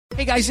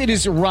Hey guys, it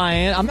is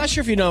Ryan. I'm not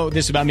sure if you know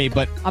this about me,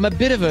 but I'm a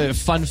bit of a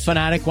fun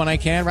fanatic when I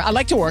can. I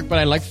like to work, but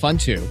I like fun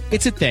too.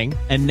 It's a thing.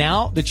 And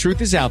now the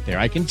truth is out there.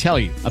 I can tell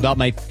you about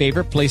my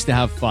favorite place to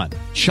have fun.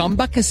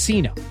 Chumba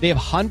Casino. They have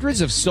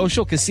hundreds of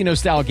social casino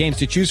style games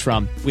to choose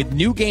from with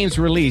new games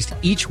released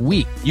each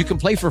week. You can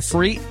play for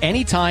free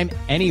anytime,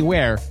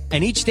 anywhere.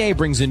 And each day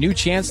brings a new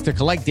chance to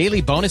collect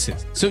daily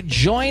bonuses. So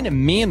join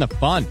me in the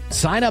fun.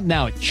 Sign up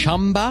now at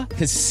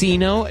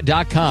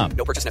ChumbaCasino.com.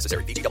 No purchase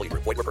necessary. VGW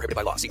Group. Void where prohibited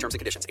by law. See terms and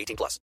conditions.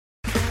 18+.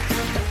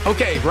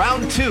 Okay,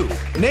 round two.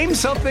 Name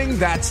something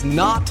that's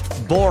not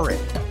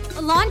boring.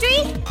 A laundry?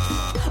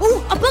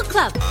 Ooh, a book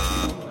club.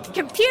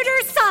 Computer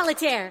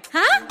solitaire,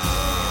 huh?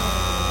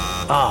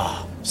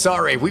 Ah,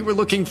 sorry. We were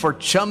looking for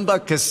Chumba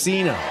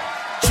Casino.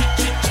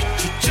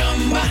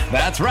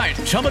 That's right.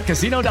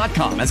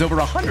 ChumbaCasino.com has over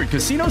 100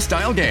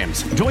 casino-style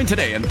games. Join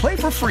today and play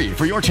for free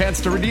for your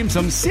chance to redeem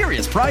some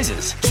serious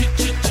prizes.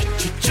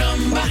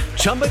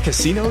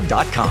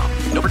 ChumbaCasino.com.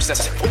 No purchase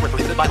necessary. Void where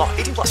prohibited by law.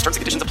 18+. Terms and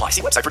conditions apply.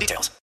 See website for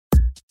details.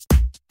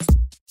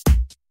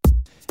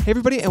 Hey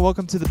everybody, and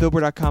welcome to the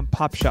Billboard.com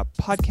Pop Shop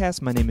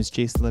Podcast. My name is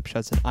Jason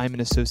Lipschutz, and I'm an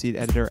associate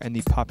editor and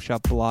the Pop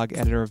Shop blog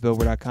editor of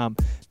Billboard.com.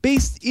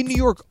 Based in New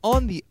York,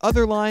 on the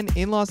other line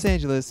in Los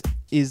Angeles,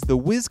 is the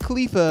Wiz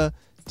Khalifa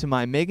to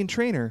my Meghan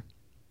Trainor,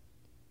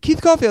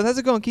 Keith Caulfield. How's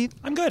it going, Keith?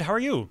 I'm good. How are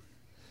you?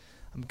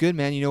 I'm good,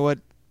 man. You know what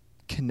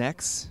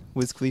connects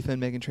Wiz Khalifa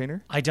and Meghan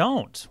Trainor? I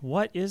don't.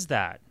 What is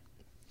that?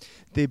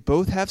 They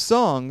both have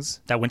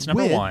songs That went to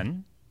number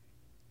one.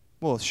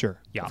 Well,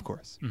 sure. Yeah. Of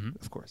course. Mm-hmm.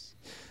 Of course.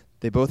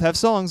 They both have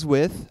songs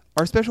with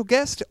our special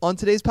guest on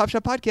today's Pop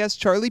Shop Podcast,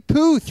 Charlie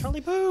Puth. Charlie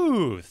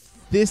Puth.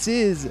 This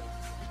is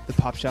the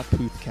Pop Shop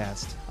Puth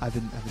cast. I've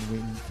been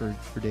waiting for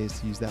days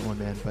to use that one,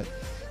 man. But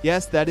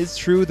yes, that is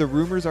true. The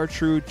rumors are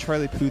true.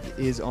 Charlie Puth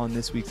is on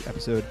this week's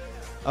episode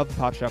of the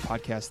Pop Shop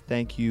Podcast.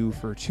 Thank you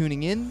for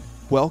tuning in.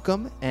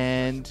 Welcome.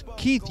 And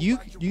Keith, you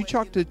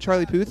talked to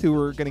Charlie Puth, who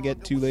we're going to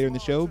get to later in the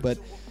show, but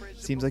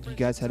seems like you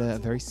guys had a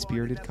very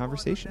spirited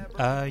conversation.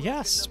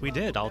 Yes, we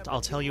did.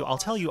 I'll tell you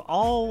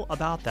all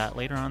about that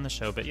later on in the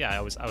show. But yeah,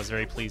 I was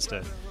very pleased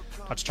to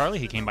talk to Charlie.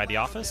 He came by the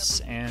office,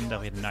 and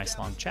we had a nice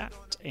long chat.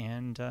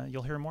 And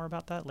you'll hear more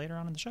about that later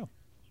on in the show.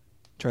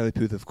 Charlie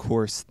Puth, of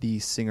course, the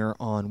singer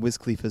on Wiz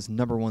Khalifa's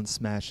 #1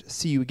 smash,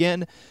 "See You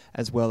Again,"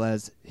 as well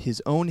as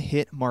his own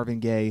hit, Marvin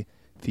Gaye,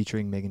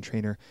 featuring Meghan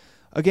Trainor.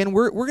 Again,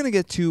 we're going to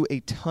get to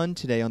a ton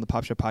today on the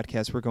Pop Shop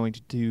Podcast. We're going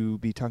to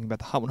be talking about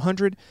the Hot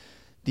 100,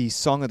 the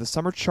Song of the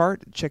Summer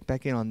chart. Check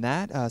back in on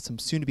that. Some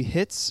soon-to-be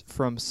hits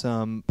from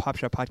some Pop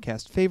Shop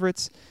Podcast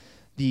favorites.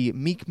 The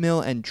Meek Mill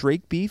and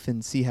Drake beef,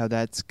 and see how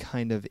that's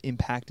kind of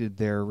impacted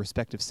their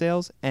respective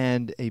sales.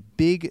 And a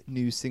big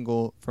new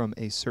single from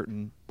a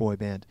certain boy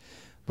band.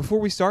 Before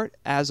we start,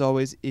 as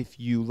always, if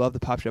you love the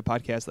Pop Shop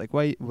Podcast like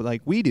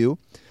we do,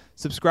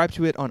 subscribe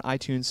to it on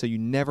iTunes so you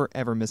never,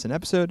 ever miss an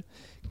episode.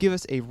 Give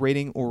us a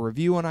rating or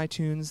review on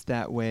iTunes.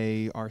 That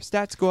way our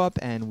stats go up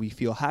and we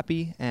feel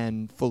happy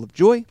and full of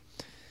joy.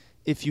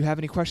 If you have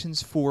any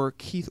questions for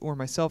Keith or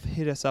myself,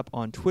 hit us up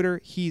on Twitter.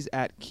 He's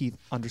at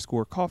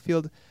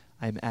Keith_Caulfield.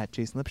 I'm at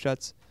Jason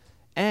Lipschutz.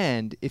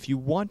 And if you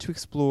want to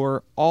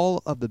explore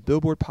all of the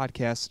Billboard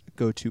podcasts,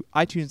 go to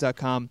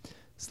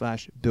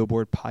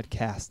iTunes.com/Billboard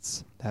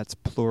Podcasts. That's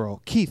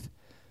plural. Keith,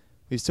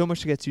 we have so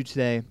much to get to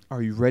today.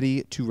 Are you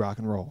ready to rock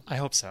and roll? I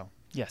hope so.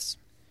 Yes.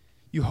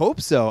 You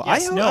hope so?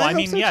 Yes. I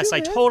mean, yes,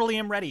 I totally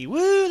am ready.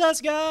 Woo, let's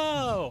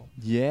go.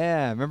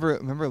 Yeah.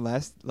 Remember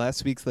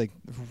last week's like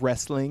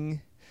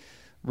wrestling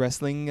we're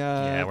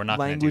not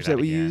language that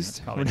we again.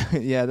 used?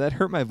 Yeah, that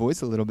hurt my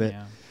voice a little bit.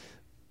 Yeah.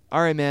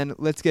 All right, man,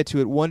 let's get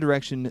to it. One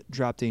Direction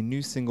dropped a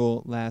new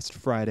single last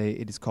Friday.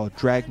 It is called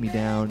Drag Me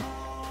Down,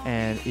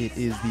 and it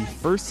is the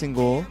first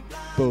single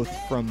both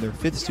from their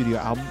 5th studio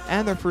album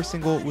and their first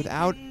single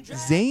without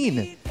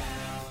Zayn.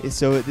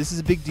 So this is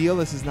a big deal.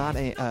 This is not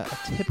a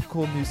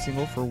typical new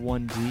single for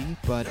 1D,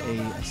 but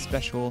a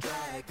special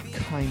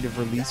kind of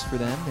release for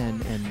them,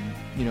 and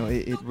you know,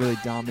 it really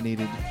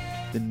dominated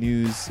the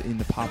news in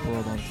the pop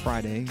world on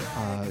Friday,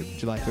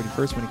 July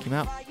 31st when it came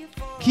out.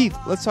 Keith,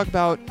 let's talk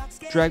about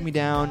Drag Me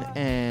Down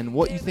and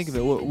what you think of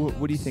it.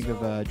 What do you think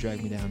of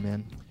Drag Me Down,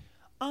 man?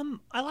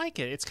 I like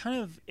it. It's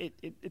kind of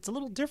it's a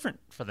little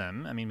different for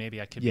them. I mean,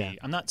 maybe I could be.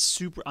 I'm not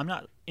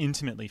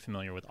intimately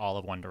familiar with all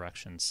of One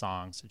Direction's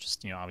songs. It's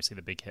just, obviously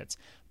the big hits.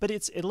 But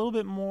it's a little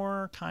bit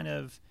more kind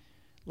of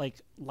like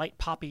light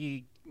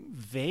poppy,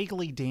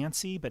 vaguely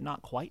dancey, but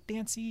not quite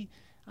dancey.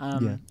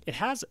 It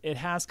has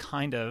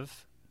kind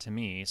of, to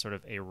me, sort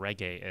of a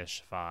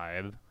reggae-ish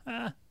vibe.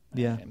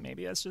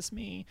 Maybe that's just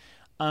me.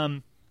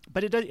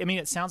 But it does. I mean,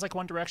 it sounds like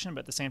One Direction, but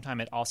at the same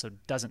time, it also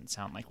doesn't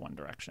sound like One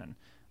Direction.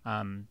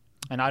 And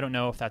I don't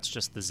know if that's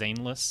just the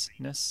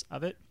Zaynlessness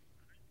of it,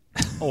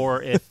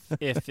 or if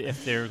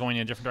they're going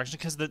in a different direction.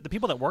 Because the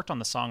people that worked on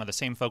the song are the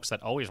same folks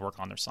that always work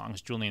on their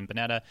songs: Julian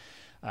Bonetta,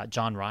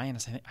 John Ryan,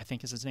 I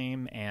think is his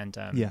name, and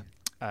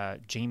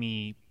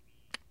Jamie,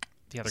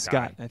 the other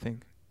Scott, guy, I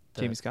think.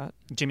 Jamie Scott.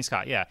 Jamie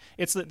Scott, yeah.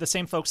 It's the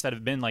same folks that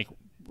have been like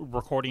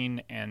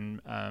recording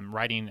and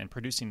writing and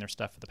producing their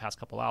stuff for the past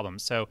couple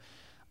albums. So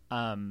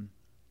Yeah,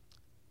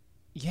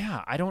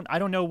 I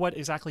don't know what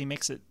exactly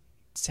makes it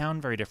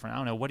sound very different. I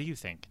don't know. What do you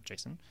think,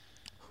 Jason?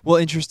 Well,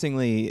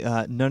 interestingly,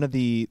 none of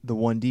the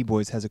 1D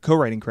boys has a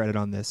co-writing credit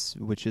on this,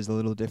 which is a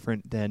little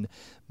different than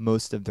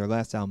most of their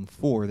last album,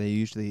 4.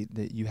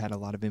 You had a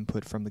lot of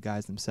input from the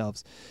guys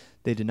themselves.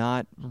 They did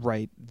not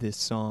write this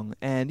song.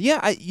 And yeah,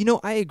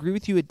 I agree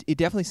with you. It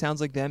definitely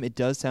sounds like them. It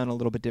does sound a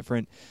little bit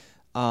different.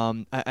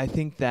 I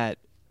think that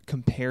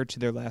compared to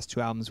their last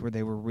 2 albums where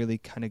they were really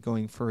kind of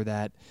going for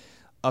that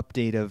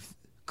update of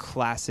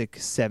classic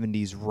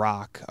 70s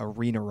rock,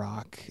 arena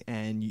rock,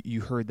 and you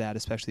heard that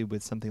especially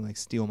with something like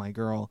Steal My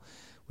Girl,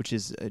 which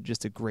is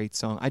just a great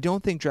song. I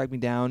don't think Drag Me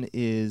Down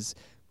is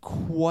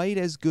quite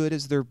as good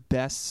as their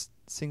best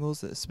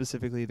singles,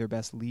 specifically their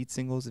best lead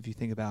singles. If you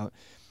think about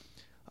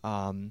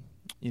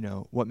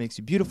What Makes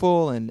You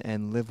Beautiful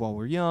and Live While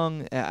We're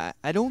Young,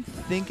 I don't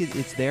think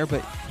it's there,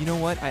 but you know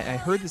what? I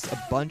heard this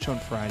a bunch on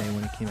Friday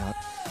when it came out.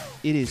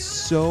 It is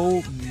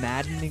so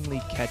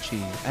maddeningly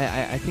catchy.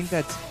 I think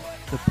that's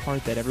the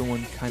part that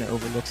everyone kind of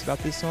overlooks about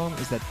this song,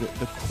 is that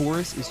the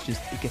chorus is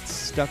just, it gets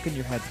stuck in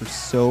your head for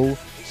so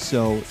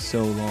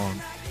long.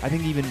 I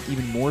think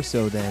even more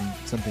so than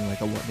something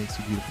like a What Makes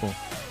You Beautiful.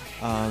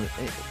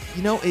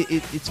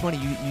 It's funny,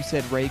 you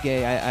said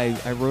reggae.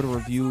 I wrote a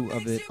review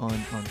of it on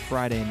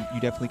Friday, and you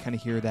definitely kind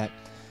of hear that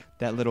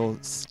little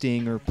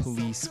Sting or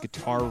Police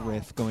guitar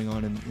riff going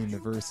on in the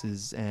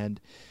verses. And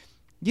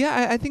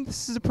yeah, I think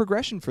this is a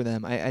progression for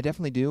them. I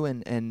definitely do,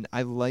 and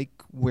I like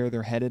where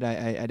they're headed.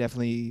 I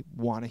definitely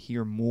want to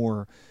hear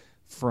more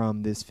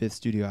from this 5th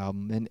studio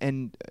album.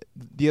 And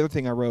the other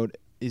thing I wrote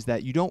is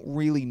that you don't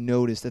really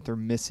notice that they're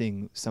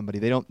missing somebody.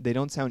 They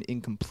don't sound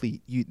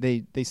incomplete.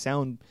 They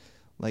sound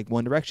like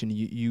One Direction.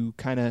 You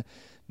kind of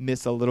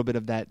miss a little bit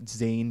of that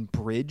Zayn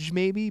bridge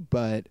maybe,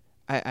 but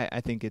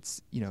I think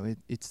it's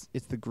it's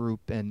the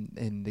group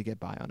and they get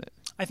by on it.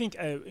 I think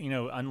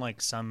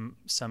unlike some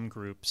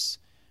groups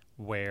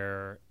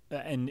where,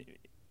 and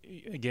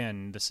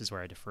again, this is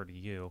where I defer to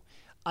you,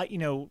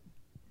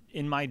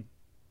 in my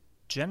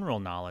general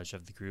knowledge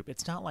of the group,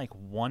 it's not like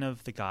one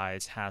of the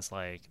guys has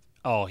like,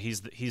 oh,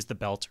 he's the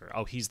belter,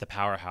 oh, he's the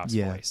powerhouse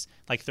voice.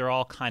 Like they're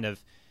all kind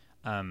of,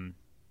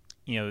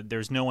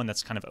 there's no one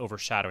that's kind of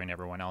overshadowing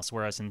everyone else.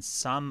 Whereas in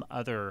some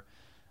other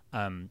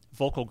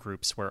vocal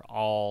groups where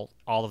all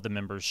of the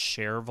members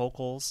share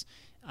vocals,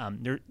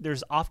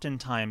 there's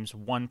oftentimes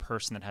one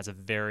person that has a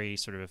very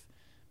sort of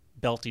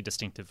belty,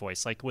 distinctive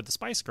voice. Like with the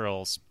Spice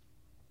Girls,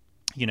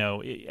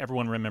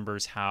 everyone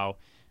remembers how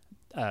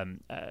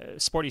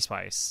Sporty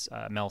Spice,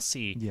 Mel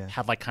C,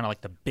 had like kind of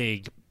like the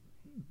big,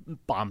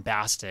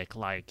 bombastic,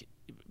 like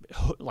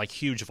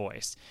huge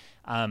voice.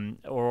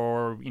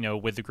 Or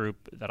with the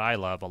group that I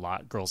love a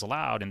lot, Girls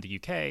Aloud in the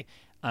UK,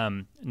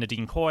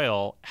 Nadine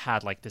Coyle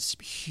had like this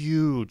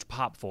huge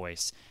pop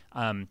voice.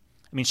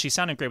 She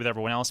sounded great with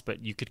everyone else,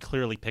 but you could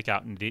clearly pick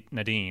out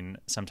Nadine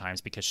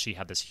sometimes because she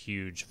had this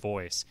huge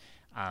voice.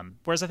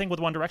 Whereas I think with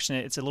One Direction,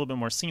 it's a little bit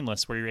more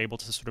seamless, where you're able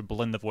to sort of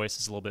blend the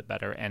voices a little bit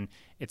better, and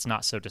it's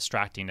not so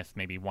distracting if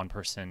maybe one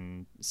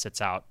person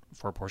sits out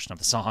for a portion of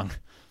the song.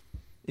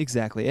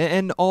 Exactly.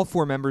 And all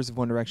 4 members of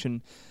One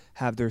Direction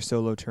have their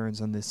solo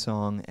turns on this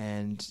song,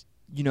 and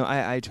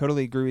I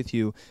totally agree with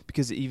you,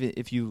 because even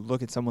if you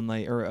look at someone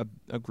like, or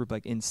a group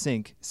like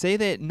NSYNC, say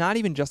that not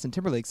even Justin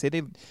Timberlake, say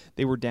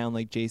they were down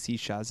like JC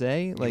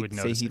Chazé, like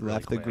say he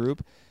left the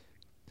group.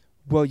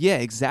 Well, yeah,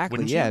 exactly.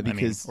 Wouldn't yeah, you?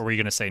 because or were you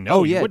going to say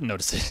no? You wouldn't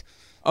notice it.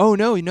 Oh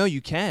no,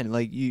 you can.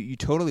 Like you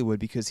totally would,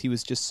 because he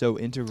was just so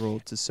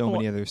integral to so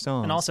many other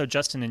songs. And also,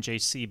 Justin and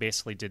JC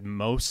basically did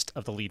most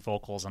of the lead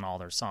vocals on all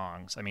their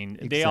songs.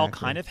 Exactly. They all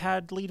kind of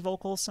had lead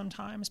vocals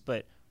sometimes,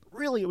 but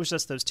really it was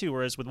just those 2.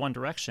 Whereas with One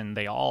Direction,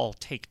 they all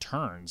take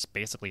turns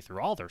basically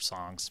through all their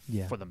songs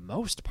for the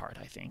most part,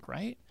 I think,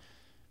 right?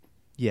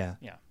 Yeah.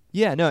 Yeah.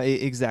 Yeah, no,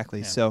 exactly.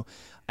 Yeah. So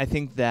I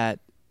think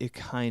that it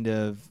kind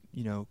of,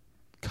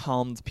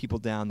 calmed people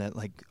down that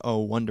like, oh,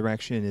 One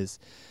Direction is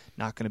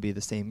not going to be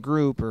the same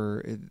group,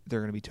 or they're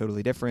going to be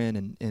totally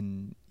different.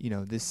 And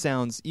this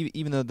sounds,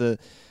 even though the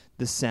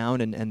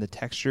sound and the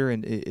texture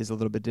is a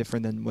little bit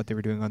different than what they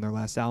were doing on their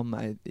last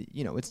album,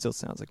 it still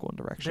sounds like One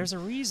Direction. There's a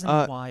reason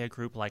why a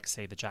group like,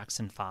 say, the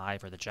Jackson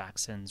 5 or the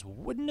Jacksons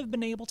wouldn't have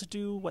been able to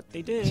do what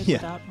they did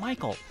without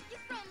Michael.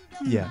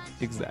 Yeah,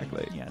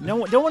 exactly. Yeah, no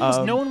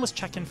one was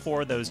checking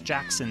for those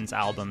Jacksons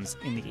albums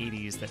in the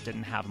 80s that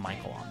didn't have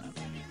Michael on them.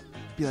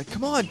 Be like,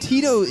 come on,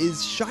 Tito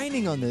is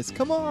shining on this.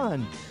 Come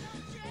on.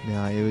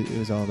 No, it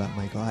was all about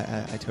Michael.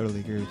 I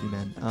totally agree with you,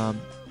 man.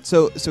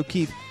 So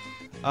Keith,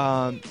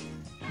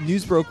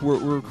 news broke. We're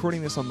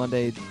recording this on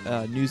Monday.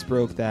 News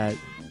broke that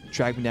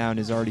Drag Me Down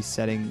is already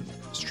setting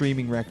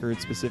streaming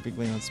records,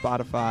 specifically on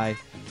Spotify.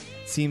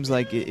 Seems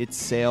like its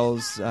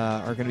sales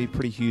are going to be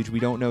pretty huge. We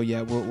don't know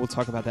yet. We'll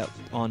talk about that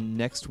on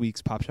next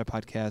week's Pop Shop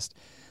podcast.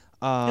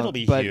 It'll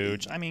be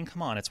huge.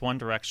 Come on. It's One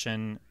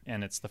Direction,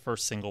 and it's the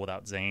first single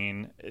without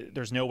Zayn.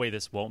 There's no way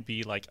this won't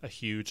be like a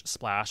huge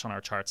splash on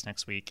our charts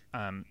next week.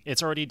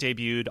 It's already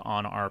debuted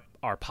on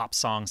our pop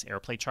songs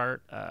airplay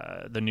chart,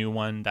 the new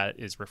one that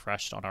is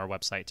refreshed on our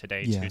website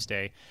today,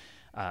 Tuesday.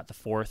 the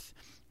 4th,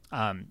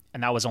 and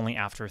that was only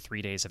after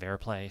 3 days of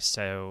airplay.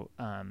 So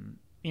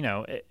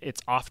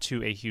it's off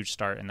to a huge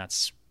start, and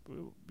that's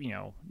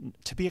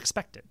to be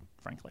expected,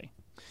 frankly.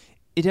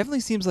 It definitely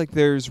seems like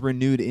there's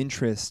renewed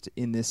interest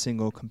in this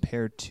single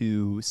compared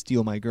to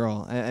 "Steal My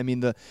Girl." I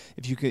mean,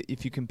 if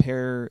you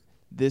compare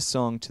this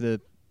song to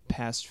the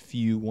past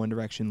few One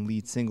Direction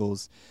lead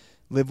singles,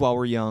 "Live While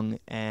We're Young"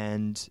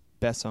 and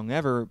 "Best Song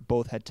Ever"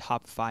 both had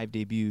top 5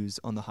 debuts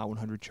on the Hot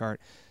 100 chart.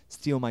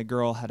 "Steal My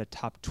Girl" had a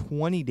top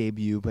 20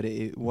 debut, but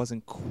it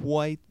wasn't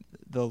quite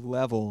the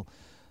level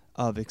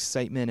of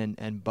excitement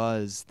and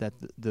buzz that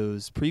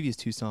those previous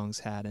 2 songs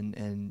had,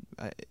 and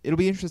it'll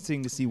be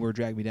interesting to see where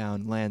 "Drag Me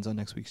Down" lands on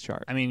next week's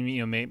chart. I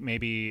mean,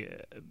 maybe.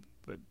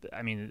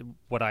 I mean,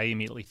 what I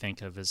immediately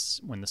think of is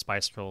when the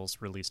Spice Girls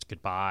released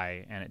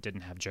 "Goodbye" and it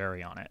didn't have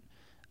Jerry on it.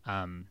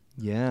 And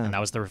that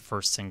was their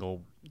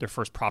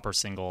first proper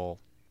single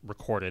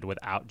recorded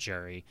without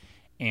Jerry,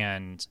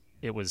 and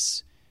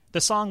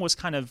the song was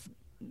kind of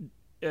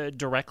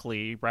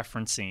directly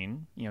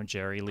referencing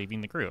Jerry leaving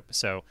the group.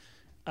 So.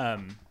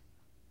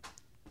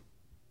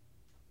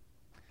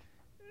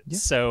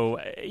 So,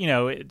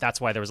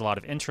 that's why there was a lot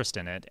of interest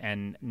in it.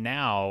 And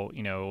now,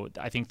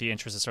 I think the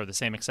interest is sort of the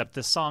same, except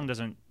this song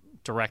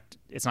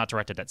it's not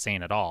directed at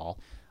Zayn at all.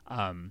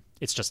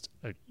 It's just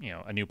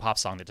a new pop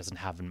song that doesn't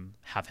have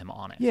him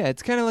on it. Yeah,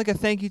 it's kind of like a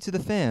thank you to the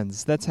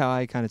fans. That's how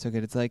I kind of took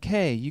it. It's like,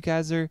 hey, you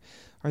guys are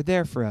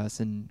there for us,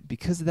 and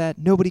because of that,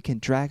 nobody can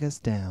drag us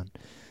down.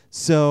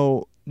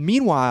 So,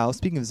 meanwhile,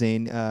 speaking of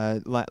Zayn,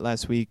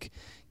 last week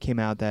came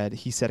out that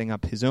he's setting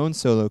up his own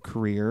solo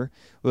career.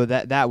 Well,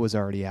 that was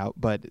already out,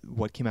 but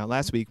what came out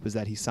last week was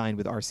that he signed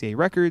with RCA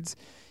Records.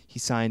 He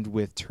signed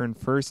with Turn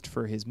First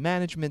for his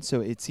management, so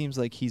it seems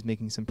like he's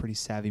making some pretty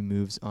savvy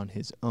moves on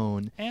his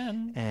own.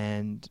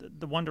 And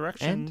the One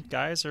Direction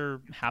guys are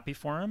happy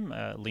for him.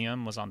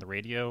 Liam was on the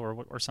radio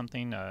or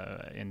something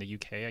in the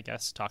UK, I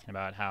guess, talking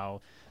about how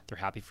they're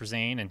happy for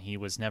Zayn, and he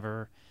was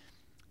never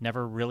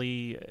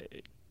really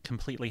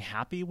completely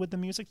happy with the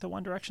music that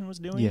One Direction was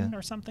doing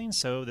or something.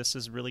 So this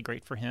is really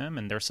great for him,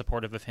 and they're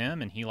supportive of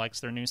him, and he likes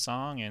their new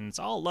song, and it's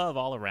all love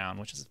all around,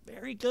 which is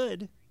very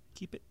good.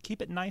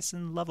 Keep it nice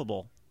and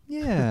lovable.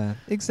 Yeah,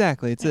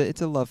 exactly.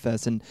 It's a love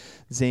fest, and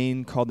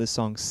Zayn called this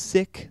song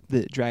 "Sick"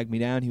 that dragged me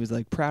down. He was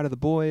like proud of the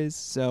boys,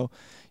 so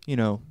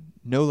no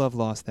love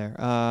lost there.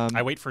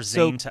 I wait for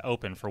Zayn to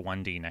open for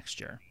 1D next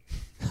year.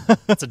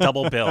 It's a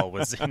double bill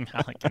with Zayn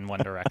Malik and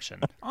One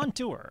Direction on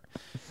tour.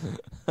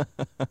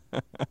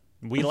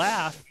 We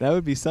laugh. That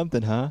would be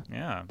something, huh?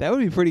 Yeah. That'd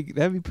be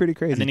pretty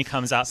crazy. And then he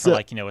comes out for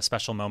a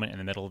special moment in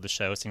the middle of the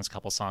show, sings a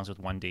couple songs with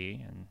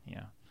 1D, and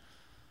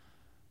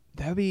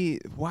That'd be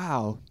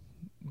wow.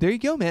 There you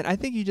go, man. I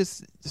think you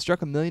just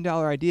struck $1 million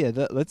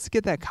idea. Let's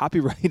get that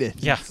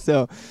copyrighted. Yeah.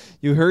 So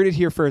you heard it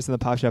here first on the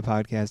Pop Shop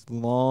Podcast,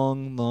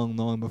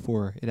 long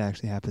before it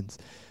actually happens.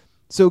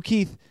 So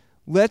Keith,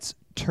 let's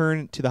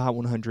turn to the Hot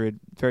 100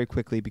 very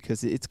quickly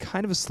because it's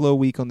kind of a slow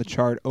week on the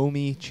chart.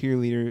 Omi,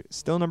 Cheerleader,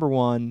 still number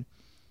 1.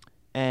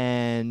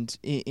 And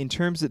in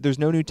terms of, there's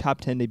no new top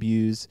 10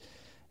 debuts.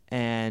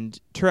 And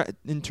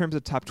in terms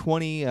of top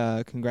 20,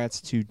 congrats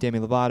to Demi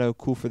Lovato.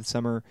 Cool for the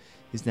Summer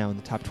is now in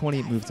the top 20.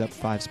 It moves up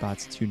 5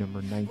 spots to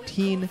number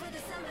 19.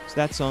 So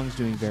that song's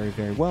doing very,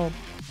 very well.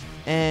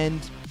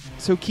 And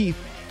so, Keith,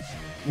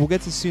 we'll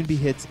get to Soon Be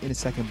Hits in a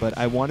second, but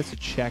I wanted to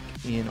check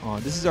in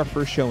on, this is our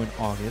first show in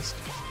August,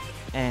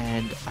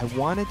 and I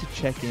wanted to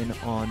check in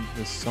on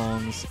the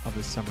Songs of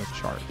the Summer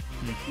chart.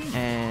 Mm-hmm.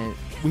 And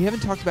we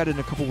haven't talked about it in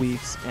a couple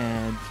weeks,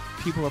 and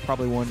people are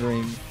probably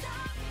wondering,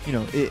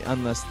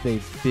 unless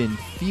they've been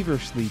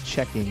feverishly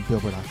checking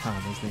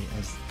Billboard.com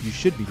as you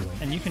should be doing.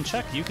 And you can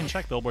check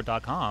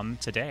Billboard.com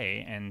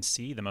today and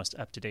see the most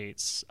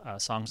up-to-date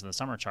songs in the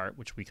summer chart,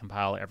 which we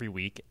compile every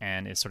week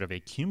and is sort of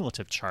a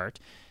cumulative chart,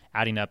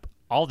 adding up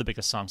all the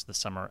biggest songs of the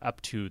summer up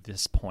to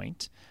this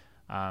point.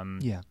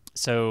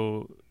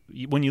 So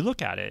when you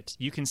look at it,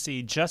 you can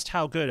see just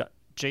how good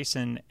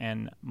Jason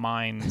and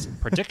mine's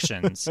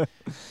predictions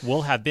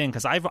will have been,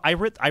 because I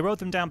wrote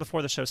them down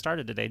before the show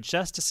started today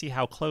just to see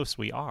how close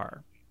we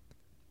are.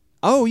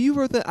 Oh, you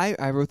wrote that?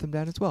 I wrote them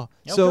down as well.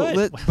 Oh,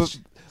 so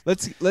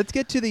let's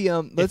get to the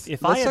let's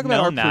if let's I talk had about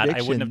our known that,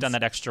 predictions. I wouldn't have done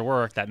that extra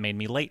work that made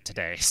me late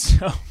today.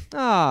 So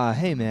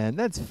hey man,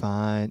 that's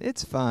fine.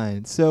 It's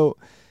fine. So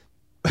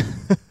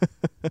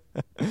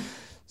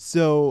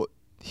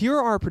here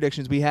are our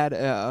predictions. We had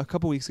a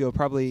couple weeks ago,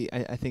 probably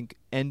I think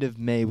end of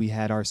May, we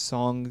had our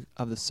Song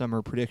of the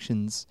Summer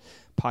predictions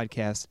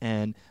podcast,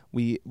 and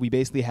we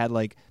basically had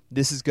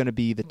this is going to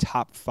be the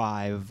top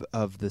 5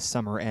 of the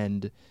summer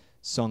end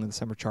Song of the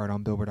Summer chart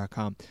on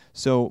Billboard.com.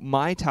 So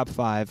my top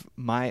 5,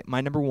 my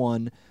number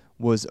 1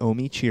 was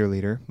Omi,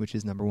 Cheerleader, which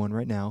is number 1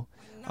 right now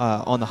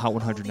on the Hot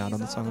 100, not on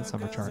the Song of the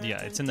Summer chart.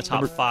 Yeah, it's in the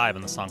top 5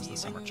 on the Songs of the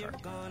Summer chart.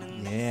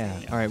 Yeah.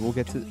 All right, we'll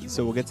get to that in a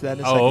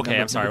second. Oh, okay.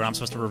 I'm sorry. We're not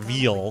supposed to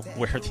reveal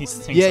where these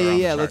things are.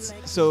 Yeah. On the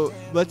chart.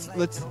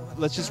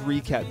 Let's just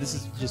recap. This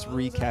is just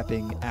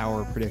recapping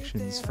our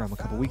predictions from a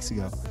couple weeks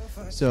ago.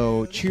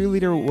 So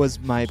Cheerleader was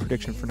my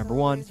prediction for number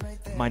 1.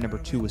 My number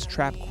 2 was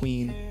Trap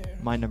Queen.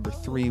 My number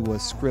 3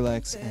 was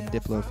Skrillex and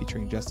Diplo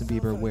featuring Justin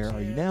Bieber, Where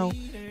Are You Now?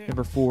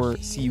 Number 4,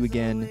 See You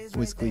Again,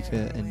 Wiz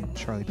Khalifa and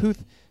Charlie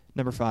Puth.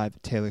 Number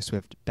 5, Taylor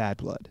Swift, Bad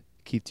Blood.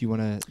 Keith, do you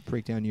want to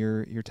break down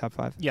your top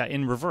 5? Yeah,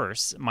 in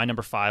reverse, my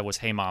number 5 was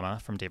Hey Mama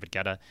from David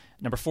Guetta.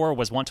 Number 4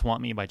 was Want to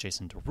Want Me by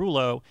Jason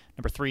Derulo.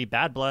 Number 3,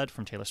 Bad Blood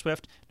from Taylor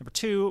Swift. Number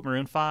 2,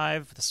 Maroon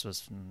 5.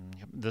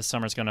 This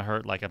Summer's Gonna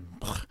Hurt Like a...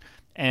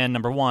 And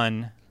number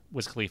 1,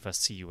 Wiz Khalifa,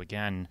 See You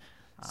Again.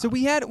 So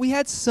we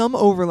had some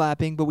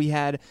overlapping, but we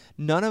had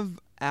none of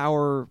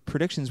our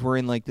predictions were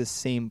in like the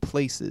same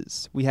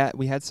places. We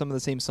had some of the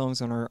same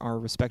songs on our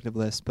respective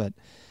lists, but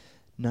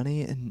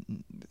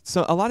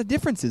so a lot of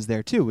differences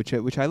there too, which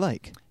I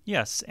like.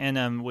 Yes, and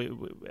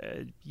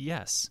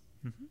yes.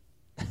 Mm-hmm.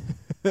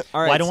 All right,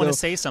 well, I don't want to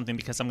say something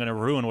because I'm going to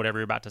ruin whatever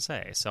you're about to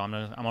say, so I'm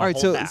going to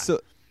hold back.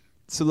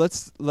 So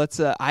let's.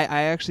 I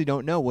actually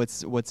don't know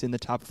what's in the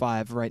top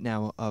 5 right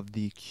now of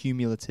the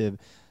cumulative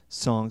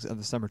songs of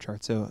the summer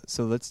chart. So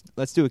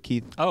let's do it,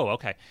 Keith. Oh,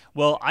 okay.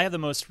 Well, I have the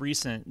most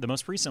recent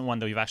one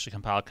that we've actually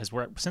compiled because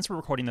since we're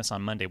recording this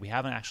on Monday, we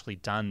haven't actually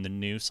done the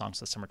new songs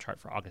of the summer chart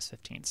for August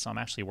 15th. So I'm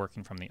actually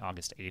working from the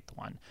August 8th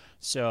one.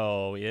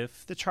 So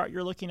if the chart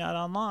you're looking at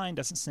online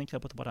doesn't sync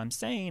up with what I'm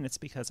saying, it's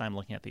because I'm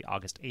looking at the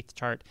August 8th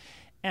chart.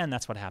 And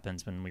that's what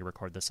happens when we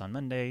record this on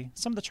Monday.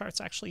 Some of the charts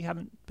actually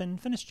haven't been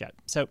finished yet.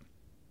 So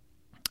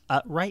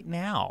right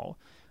now,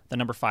 the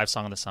number 5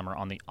 song of the summer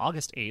on the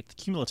August 8th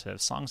cumulative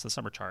Songs of the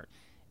Summer chart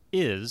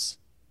is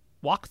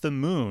Walk the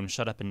Moon,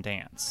 Shut Up and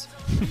Dance.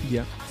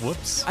 Yeah.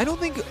 Whoops. I don't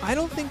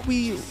think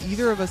we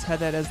either of us had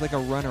that as like a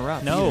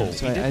runner-up. No, either.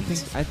 So I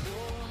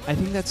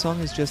think that song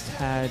has just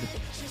had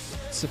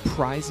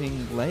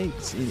surprising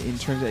legs in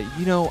terms of,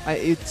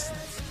 it's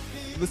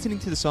listening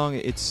to the song,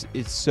 it's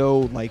so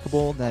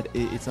likable that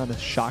it's not a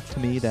shock to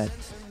me that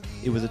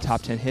it was a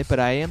top 10 hit, but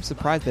I am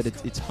surprised that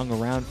it's hung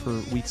around for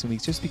weeks and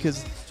weeks, just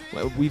because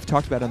we've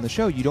talked about on the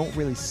show, you don't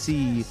really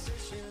see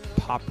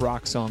pop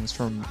rock songs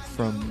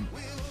from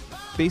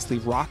basically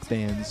rock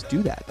bands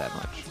do that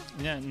much.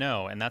 Yeah,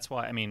 no, and that's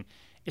why, I mean,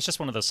 it's just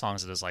one of those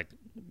songs that is like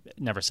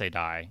never say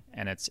die,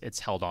 and it's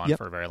held on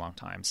for a very long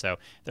time. So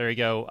there you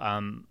go.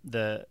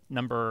 The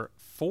number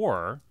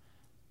 4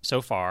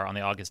 so far on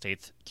the August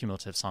 8th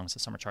cumulative Songs of the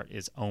Summer chart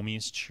is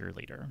Omi's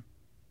Cheerleader.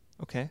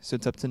 Okay, so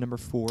it's up to number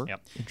 4.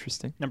 Yep.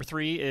 Interesting. Number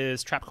 3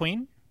 is Trap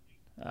Queen,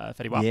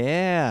 Fetty Wap.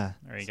 Yeah.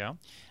 There you go.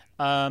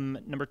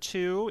 Number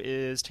 2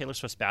 is Taylor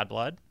Swift's Bad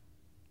Blood.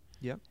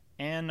 Yep.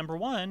 And number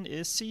 1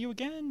 is See You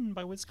Again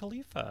by Wiz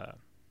Khalifa.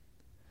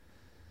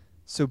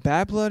 So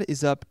Bad Blood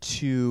is up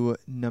to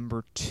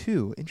number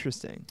 2.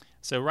 Interesting.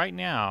 So right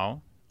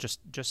now, just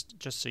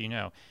so you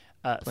know,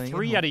 Playing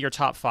 3 out of your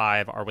top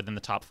 5 are within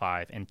the top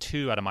 5, and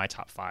 2 out of my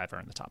top 5 are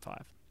in the top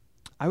 5.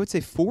 I would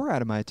say 4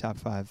 out of my top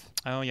 5.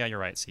 Oh yeah, you're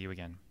right. See You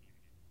Again.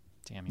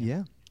 Damn you.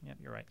 Yeah. Yeah,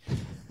 you're right.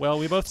 Well,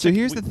 we both.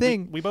 Here's the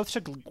thing: we both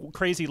took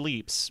crazy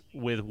leaps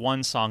with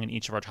one song in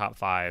each of our top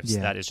 5s.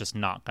 Yeah. That is just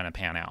not going to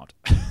pan out.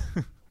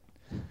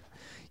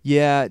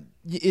 Yeah,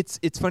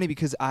 it's funny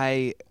because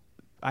I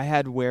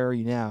had Where Are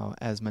You Now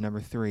as my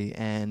number 3,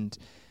 and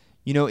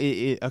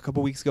a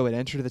couple weeks ago it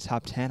entered the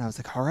top 10. I was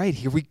like, all right,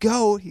 here we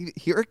go,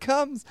 here it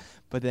comes.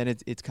 But then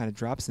it's kind of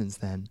dropped since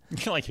then.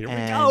 You're like, here we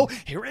go,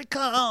 here it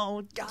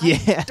goes. God,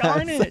 yeah,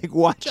 darn it! Like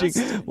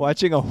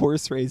watching a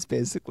horse race,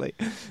 basically.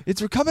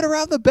 We're coming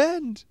around the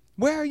bend.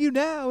 Where are you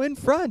now? In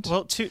front.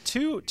 Well,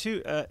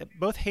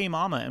 both Hey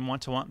Mama and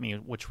Want to Want Me,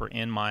 which were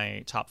in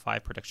my top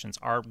 5 predictions,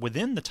 are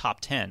within the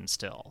top 10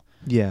 still.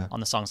 Yeah. On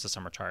the Songs of the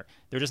Summer chart.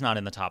 They're just not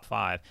in the top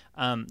 5.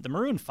 The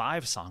Maroon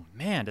 5 song,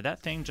 man, did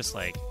that thing just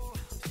like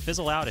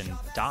fizzle out and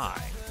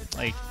die?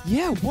 Like,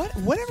 yeah,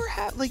 whatever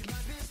happened? Like,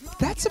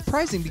 that's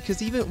surprising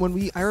because even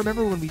I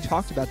remember when we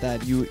talked about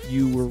that,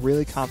 you were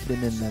really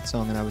confident in that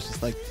song, and I was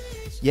just like,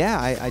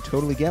 yeah, I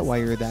totally get why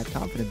you're that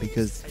confident,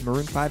 because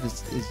Maroon 5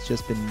 has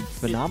just been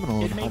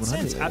phenomenal. It made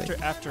sense lately.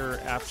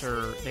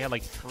 after they had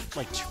like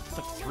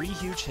 3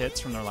 huge hits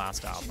from their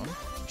last album.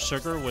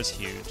 Sugar was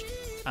huge,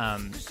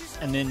 and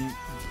then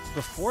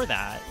before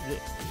that,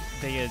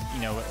 they had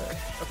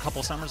a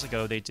couple summers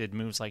ago they did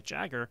Moves Like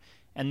Jagger,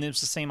 and it was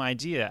the same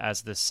idea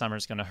as This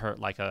Summer's Gonna Hurt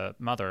Like a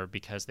Mother,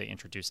 because they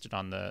introduced it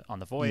on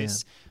the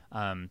Voice.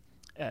 Yeah.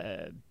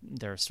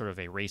 There's sort of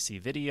a racy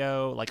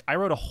video. Like, I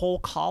wrote a whole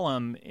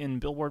column in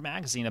Billboard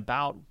magazine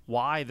about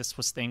why this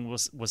thing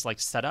was like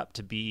set up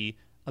to be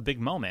a big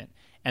moment,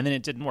 and then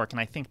it didn't work. And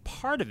I think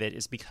part of it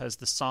is because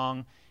the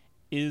song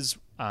is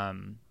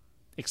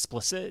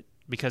explicit,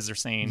 because they're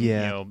saying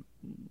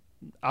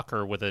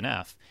ucker with an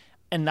F,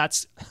 and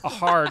that's a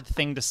hard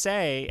thing to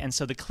say. And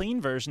so the clean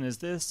version is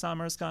This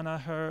Summer's Gonna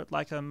Hurt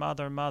Like a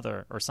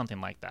Mother, or something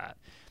like that.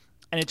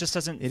 And it just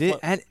doesn't. It is,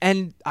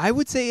 and I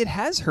would say it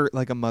has hurt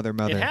like a mother.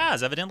 It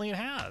has. Evidently, it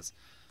has.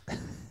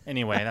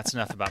 Anyway, that's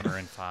enough about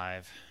Maroon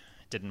 5.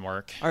 It didn't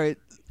work. All right.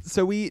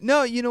 So you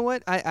know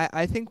what?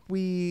 I think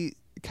we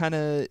kind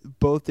of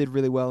both did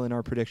really well in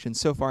our predictions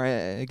so far.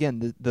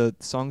 Again, the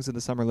Songs of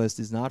the Summer list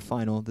is not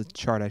final. The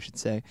chart, I should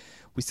say.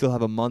 We still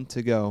have a month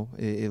to go.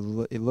 It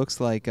looks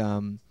like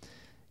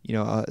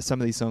some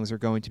of these songs are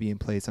going to be in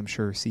place. I'm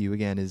sure See You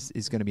Again is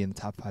going to be in the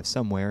top 5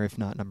 somewhere, if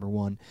not number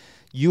 1.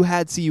 You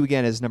had See You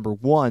Again as number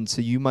 1,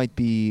 so you might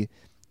be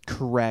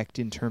correct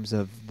in terms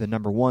of the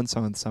number 1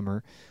 song in the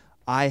summer.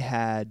 I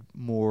had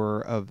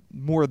more of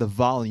the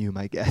volume,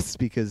 I guess,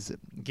 because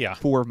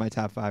 4 of my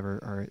top 5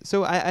 are.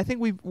 So I think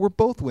we're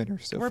both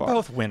winners so far. We're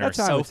both winners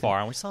so far,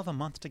 and we still have a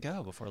month to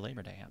go before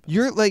Labor Day happens.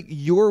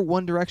 You're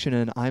One Direction,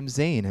 and I'm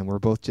Zayn, and we're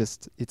both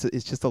just it's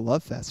just a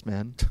love fest,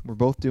 man. We're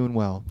both doing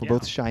well. We're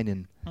both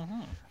shining.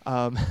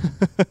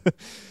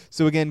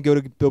 So again, go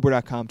to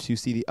Billboard.com to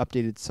see the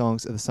updated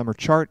songs of the summer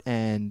chart,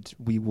 and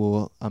we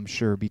will, I'm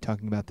sure, be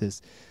talking about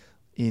this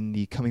in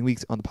the coming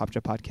weeks on the Pop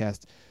Shop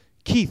Podcast.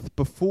 Keith,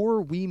 before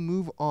we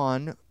move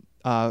on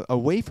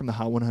away from the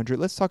Hot 100,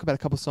 let's talk about a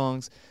couple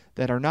songs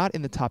that are not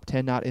in the top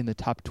 10, not in the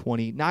top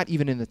 20, not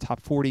even in the top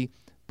 40,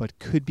 but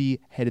could be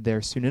headed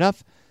there soon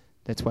enough.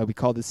 That's why we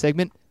call this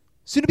segment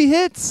Soon to Be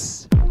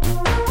Hits.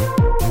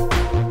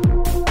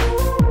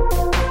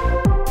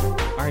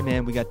 All right,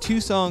 man, we got 2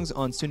 songs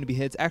on Soon to Be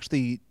Hits.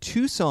 Actually,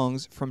 2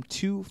 songs from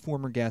 2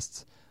 former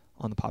guests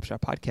on the Pop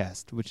Shop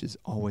Podcast, which is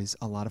always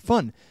a lot of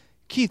fun.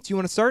 Keith, do you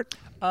want to start?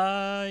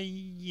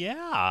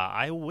 Yeah,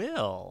 I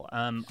will.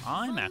 I'm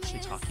actually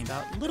talking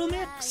about Little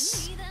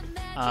Mix,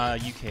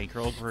 UK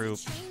girl group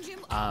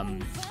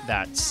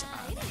that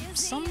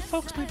some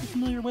folks might be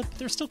familiar with.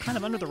 They're still kind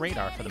of under the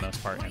radar for the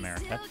most part in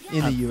America.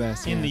 In the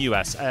U.S. In the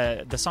U.S.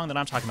 The song that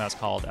I'm talking about is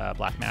called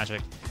Black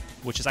Magic,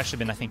 which has actually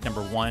been, I think,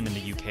 number 1 in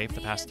the UK for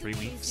the past 3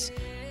 weeks.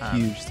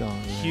 Huge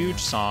song. Yeah. Huge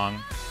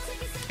song.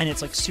 And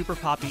it's like super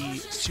poppy,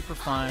 super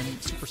fun,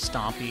 super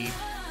stompy.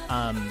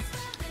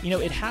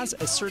 It has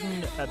a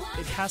certain,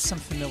 it has some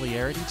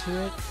familiarity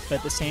to it, but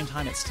at the same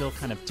time, it's still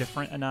kind of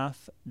different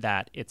enough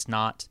that it's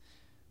not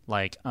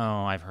like,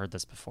 oh, I've heard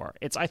this before.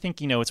 I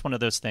think, it's one of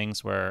those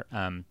things where,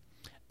 I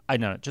don't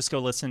know, just go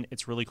listen.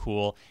 It's really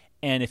cool.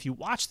 And if you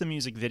watch the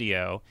music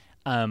video,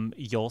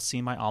 you'll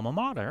see my alma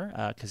mater,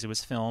 because it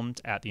was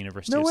filmed at the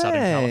University of Southern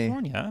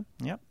California.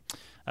 Yep.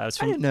 I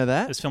didn't know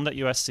that. It was filmed at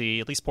USC.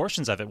 At least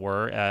portions of it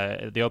were.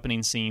 The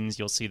opening scenes,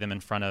 you'll see them in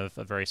front of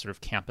a very sort of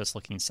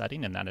campus-looking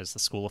setting, and that is the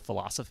School of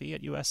Philosophy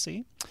at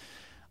USC.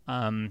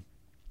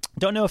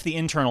 Don't know if the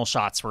internal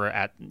shots were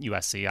at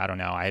USC. I don't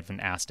know. I haven't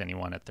asked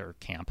anyone at their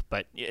camp,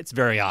 but it's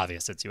very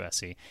obvious it's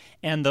USC.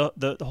 And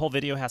the whole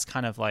video has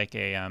kind of like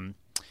a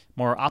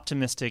more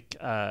optimistic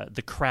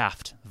The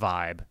Craft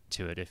vibe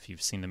to it, if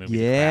you've seen the movie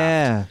The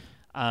Craft.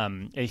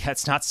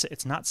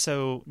 It's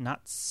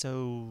not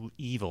so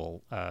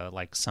evil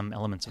like some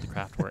elements of The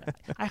Craft were.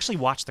 I actually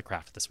watched The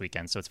Craft this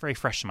weekend, so it's very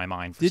fresh in my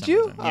mind. Did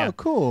you? Reason. Yeah. Oh,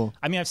 cool.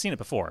 I mean, I've seen it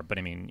before, but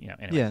I mean,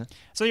 anyway. Yeah.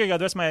 So there you go.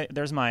 There's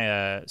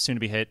my soon to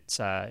be hit.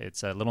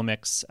 It's a Little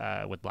Mix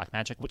with Black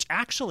Magic, which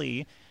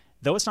actually,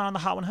 though it's not on the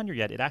Hot 100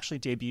 yet, it actually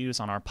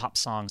debuts on our Pop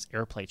Songs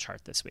Airplay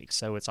chart this week.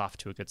 So it's off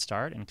to a good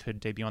start and could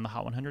debut on the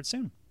Hot 100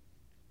 soon.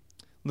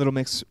 Little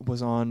Mix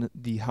was on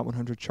the Hot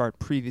 100 chart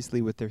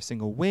previously with their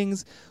single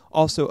Wings.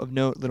 Also of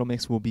note, Little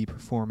Mix will be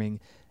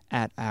performing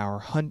at our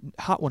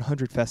Hot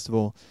 100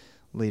 festival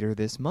later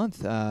this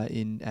month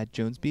at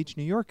Jones Beach,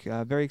 New York.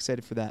 Very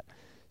excited for that.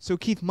 So,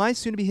 Keith, my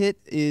soon-to-be hit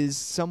is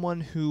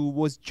someone who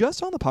was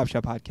just on the Pop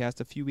Shop Podcast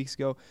a few weeks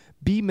ago.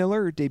 B.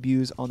 Miller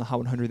debuts on the Hot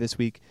 100 this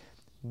week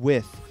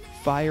with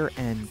Fire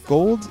and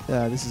Gold.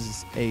 This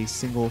is a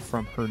single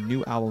from her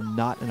new album,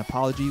 Not an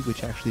Apology,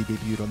 which actually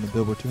debuted on the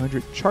Billboard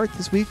 200 chart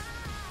this week.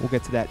 We'll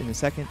get to that in a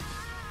second.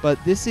 But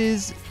this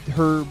is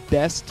her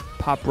best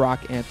pop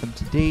rock anthem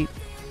to date.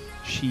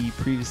 She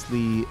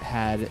previously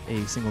had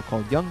a single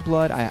called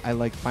Youngblood. I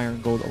like Fire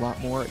and Gold a lot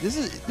more. This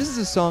is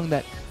a song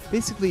that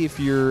basically, if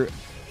you're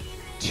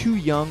too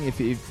young,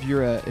 if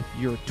you're a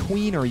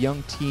tween or a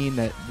young teen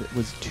that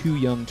was too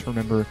young to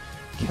remember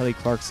Kelly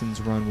Clarkson's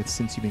run with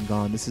Since You've Been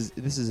Gone, this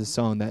is a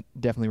song that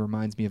definitely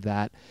reminds me of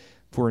that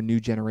for a new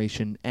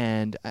generation.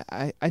 And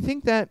I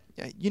think that,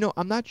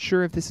 I'm not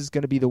sure if this is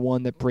going to be the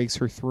one that breaks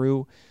her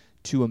through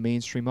to a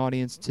mainstream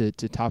audience, to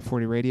top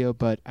 40 radio,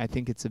 but I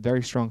think it's a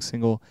very strong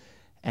single,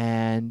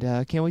 and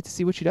can't wait to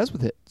see what she does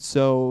with it.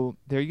 So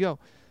there you go.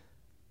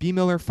 B.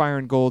 Miller, Fire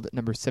and Gold,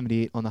 number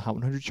 78 on the Hot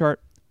 100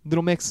 chart.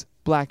 Little Mix,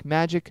 Black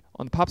Magic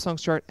on the Pop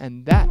Songs chart,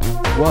 and that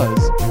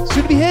was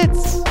Soon to Be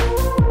Hits.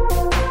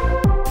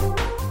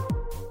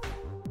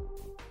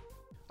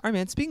 All right,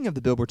 man, speaking of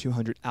the Billboard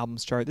 200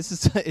 albums chart, this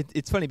is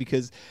it's funny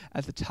because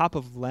at the top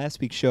of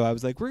last week's show, I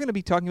was like, we're going to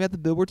be talking about the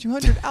Billboard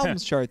 200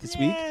 albums chart this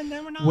week,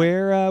 no, we're not.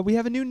 where we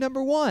have a new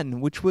number 1,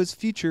 which was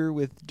Future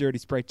with Dirty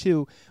Sprite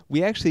 2.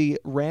 We actually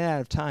ran out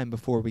of time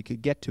before we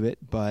could get to it,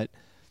 but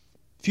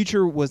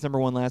Future was number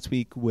 1 last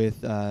week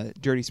with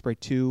Dirty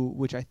Sprite 2,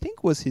 which I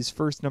think was his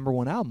first number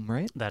 1 album,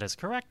 right? That is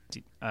correct.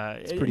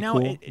 It's pretty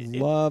cool.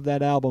 Love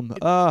that album.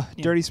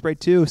 Dirty Sprite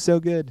 2,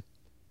 so good.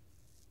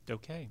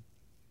 Okay.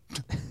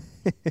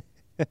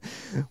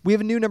 We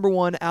have a new number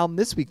 1 album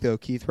this week, though,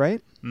 Keith,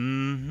 right?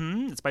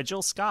 Mm-hmm. It's by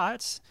Jill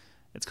Scott.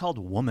 It's called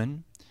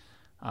Woman.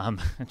 When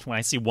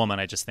I see Woman,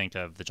 I just think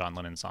of the John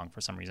Lennon song for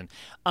some reason.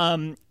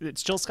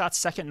 It's Jill Scott's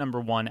second number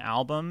 1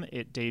 album.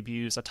 It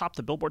debuts atop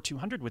the Billboard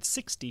 200 with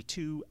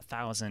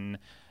 62,000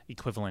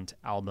 equivalent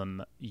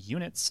album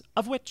units,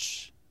 of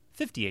which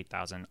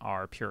 58,000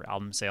 are pure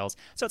album sales.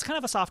 So it's kind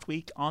of a soft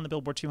week on the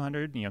Billboard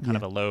 200, kind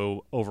of a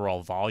low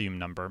overall volume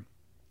number.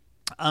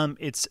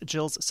 It's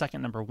Jill's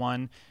second number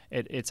one.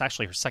 It's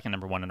actually her second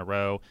number one in a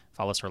row.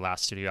 Follows her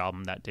last studio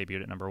album that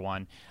debuted at number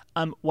one.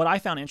 What I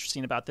found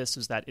interesting about this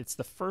is that it's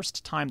the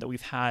first time that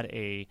we've had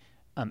a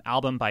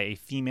album by a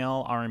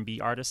female R&B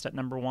artist at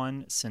number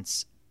one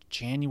since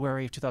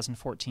January of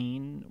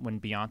 2014, when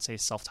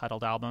Beyonce's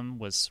self-titled album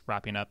was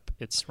wrapping up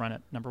its run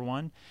at number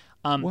one.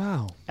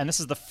 Wow. And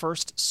this is the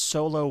first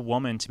solo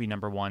woman to be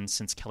number one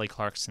since Kelly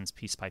Clarkson's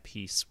Piece by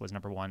Piece was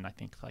number one, I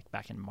think, like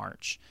back in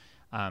March.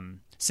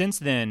 Since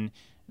then,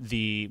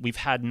 we've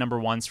had number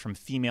ones from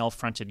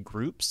female-fronted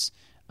groups.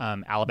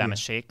 Alabama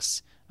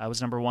Shakes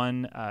was number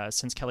one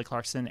since Kelly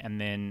Clarkson, and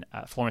then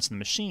Florence and the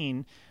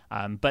Machine.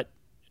 But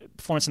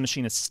Florence and the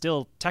Machine is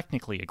still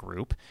technically a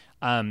group,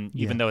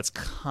 even though it's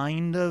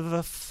kind of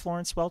a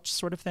Florence Welch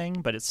sort of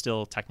thing, but it's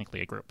still technically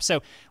a group.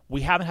 So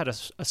we haven't had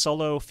a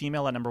solo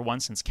female at number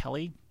one since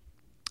Kelly.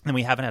 And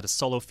we haven't had a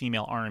solo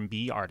female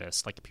R&B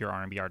artist, like a pure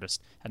R&B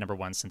artist, at number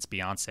one since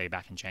Beyonce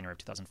back in January of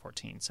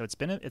 2014. So it's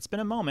been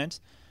a moment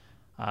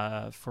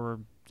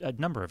for a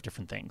number of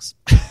different things.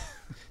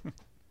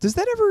 Does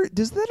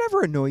that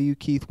ever annoy you,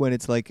 Keith, when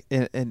it's like,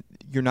 and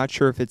you're not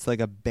sure if it's like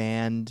a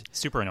band,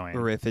 Super annoying,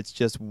 or if it's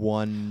just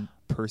one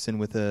person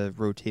with a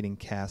rotating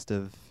cast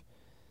of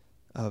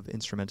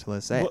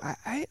instrumentalists?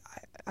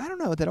 I don't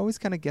know. That always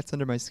kind of gets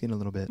under my skin a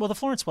little bit. Well, the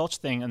Florence Welch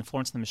thing and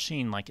Florence and the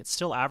Machine, like, it's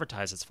still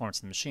advertised as Florence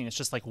and the Machine. It's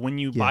just like when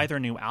you buy their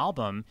new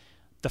album,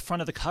 the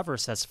front of the cover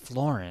says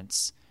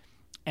Florence,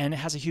 and it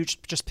has a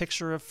huge just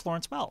picture of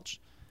Florence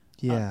Welch.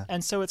 Yeah.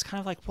 And so it's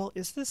kind of like, well,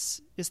 is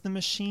the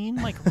Machine,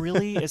 like,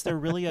 really, is there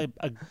really a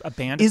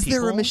band of Is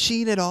people? there a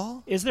machine at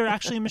all? Is there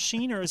actually a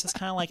machine, or is this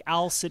kind of like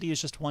Owl City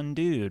is just one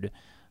dude?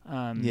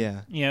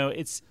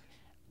 It's...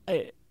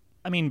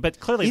 I mean, but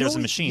clearly there's a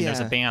machine. Yeah.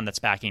 There's a band that's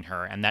backing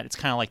her, and that it's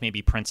kind of like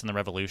maybe Prince and the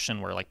Revolution,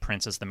 where like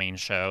Prince is the main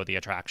show, the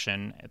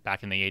attraction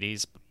back in the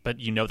 80s. But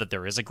you know that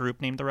there is a group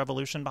named the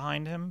Revolution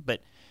behind him.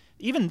 But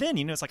even then,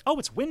 it's like, oh,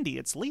 it's Wendy,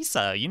 it's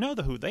Lisa. You know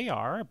who they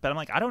are. But I'm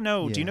like, I don't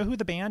know. Yeah. Do you know who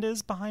the band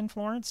is behind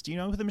Florence? Do you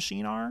know who the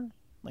Machine are?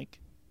 Like,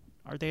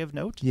 are they of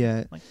note?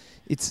 Yeah, like,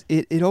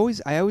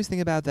 I always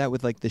think about that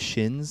with like the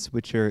Shins,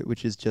 which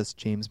is just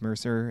James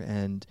Mercer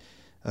and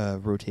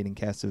rotating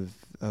cast of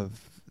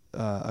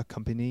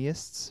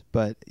accompanists.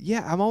 But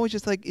yeah, I'm always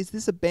just like, is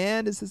this a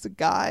band? Is this a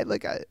guy?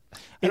 Like, I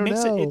don't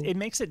know. It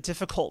makes it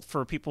difficult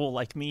for people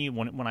like me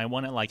when I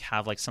want to like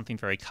have like something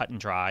very cut and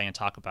dry and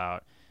talk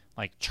about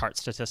like chart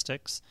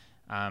statistics.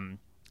 And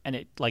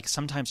it like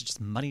sometimes it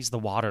just muddies the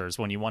waters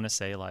when you want to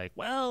say like,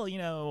 well,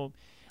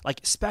 like,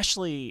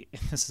 especially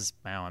this is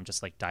now I'm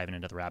just like diving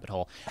into the rabbit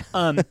hole.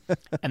 And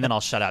then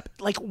I'll shut up.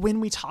 Like when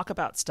we talk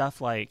about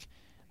stuff like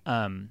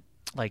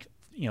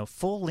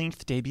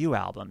full-length debut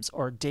albums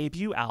or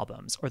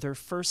their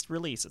first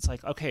release. It's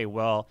like, okay,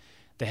 well,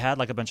 they had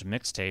like a bunch of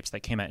mixtapes that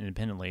came out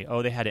independently.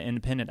 Oh, they had an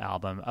independent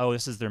album. Oh,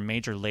 this is their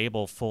major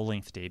label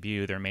full-length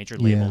debut, their major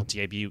label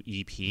debut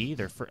EP.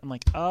 I'm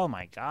like, oh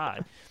my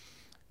God.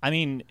 I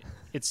mean,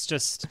 it's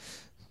just...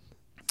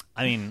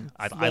 I mean,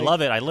 I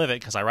love it. I live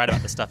it because I write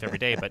about this stuff every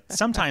day, but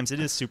sometimes it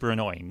is super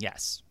annoying,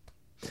 yes.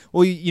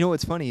 Well, you know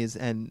what's funny is,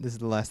 and this is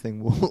the last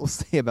thing we'll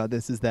say about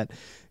this, is that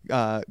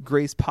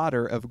Grace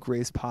Potter of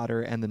Grace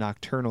Potter and the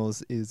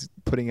Nocturnals is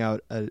putting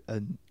out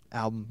an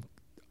album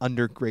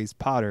under Grace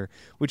Potter,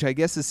 which I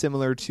guess is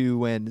similar to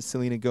when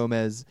Selena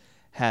Gomez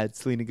had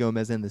Selena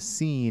Gomez and the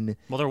Scene.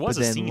 Well, there was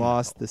but a then Scene,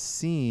 lost though. the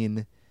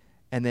Scene,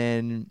 and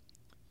then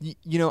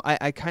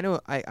I kind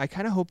of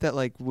hope that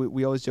like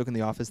we always joke in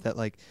the office that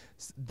like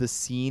the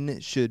Scene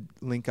should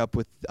link up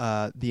with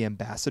the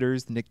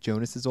Ambassadors, Nick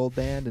Jonas's old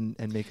band,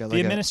 and make the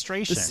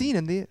Administration. The Scene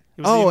and the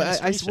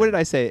Administration. what did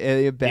I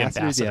say?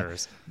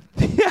 Ambassadors.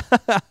 Yeah.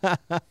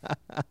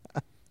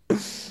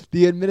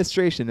 The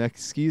Administration.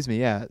 Excuse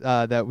me. Yeah.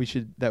 That we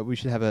should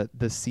have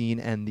the Scene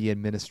and the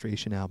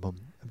Administration album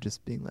of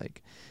just being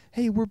like,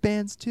 hey, we're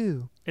bands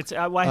too. It's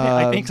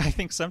I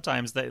think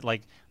sometimes that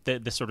like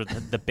the sort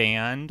of the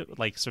band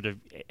like sort of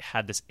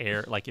had this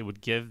air, like it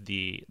would give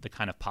the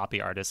kind of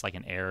poppy artist like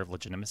an air of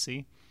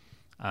legitimacy.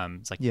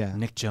 It's like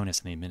Nick Jonas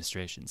and the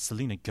Administration,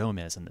 Selena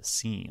Gomez and the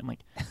Scene. I'm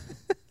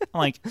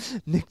like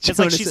Nick it's Jonas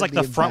like she's and like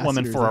the front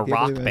woman Ambassadors. for a I can't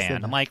rock believe I said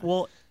band. that. I'm like,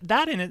 well,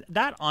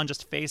 that on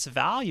just face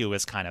value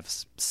is kind of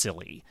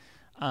silly.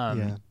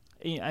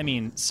 I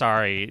mean,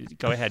 sorry,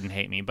 go ahead and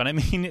hate me, but I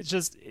mean, it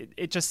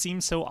just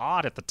seems so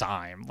odd at the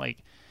time. Like,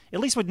 at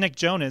least with Nick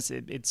Jonas,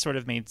 it sort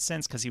of made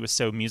sense because he was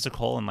so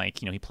musical and like,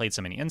 he played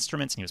so many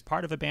instruments and he was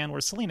part of a band,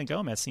 where Selena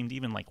Gomez seemed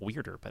even like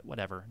weirder, but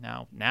whatever.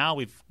 Now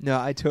we've... No,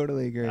 I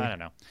totally agree. I don't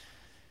know.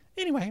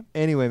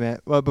 Anyway,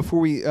 Matt. Well, before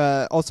we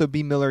also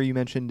B. Miller, you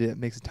mentioned it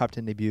makes a top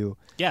 10 debut.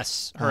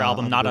 Yes, her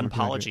album Not an Billboard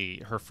 200.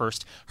 Apology,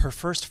 her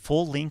first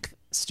full-length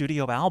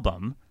studio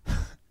album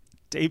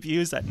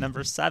debuts at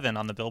number 7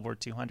 on the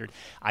Billboard 200.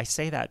 I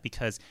say that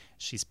because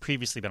she's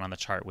previously been on the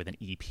chart with an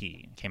EP.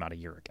 It came out a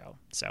year ago.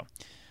 So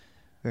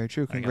Very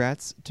true. There you go.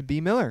 Congrats to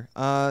B. Miller.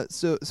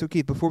 So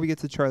Keith, before we get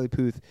to Charlie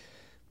Puth,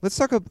 let's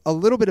talk a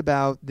little bit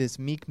about this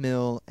Meek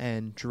Mill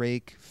and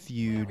Drake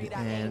feud.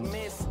 And,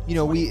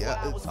 we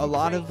a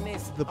lot of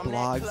the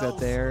blogs out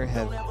there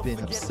have been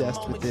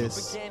obsessed with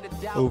this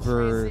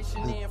over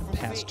the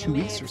past 2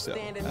 weeks or so.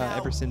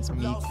 Ever since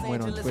Meek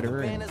went on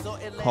Twitter and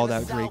called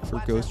out Drake for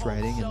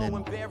ghostwriting, and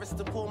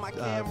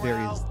then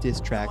various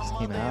diss tracks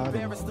came out,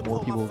 and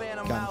more people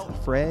got into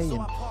the fray.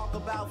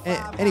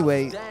 And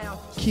anyway,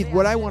 Keith,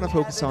 what I want to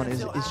focus on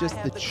is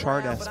just the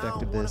chart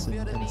aspect of this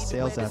and the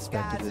sales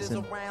aspect of this.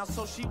 And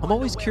I'm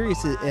always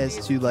curious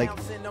as to, like,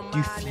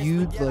 do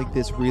feuds like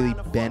this really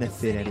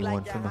benefit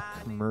anyone from a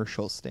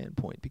commercial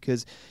standpoint?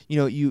 Because,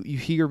 you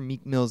hear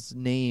Meek Mill's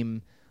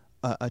name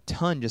a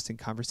ton just in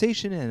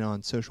conversation and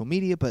on social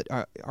media, but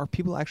are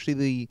people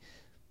actually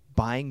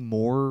buying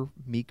more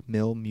Meek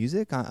Mill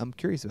music? I'm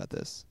curious about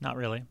this. Not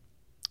really.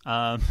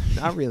 Not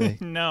really.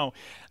 No.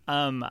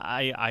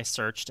 I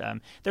searched.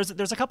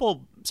 There's a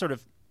couple sort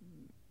of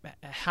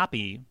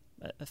happy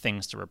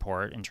things to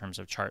report in terms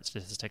of chart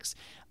statistics.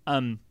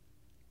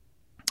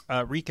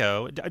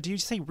 Rico. Do you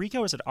say Rico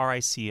or is it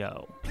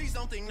RICO?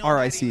 RICO.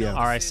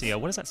 RICO.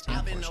 What does that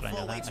stand for? Should I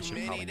know that? I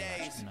should probably know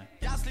that, shouldn't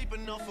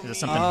I? Is it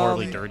something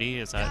horribly dirty?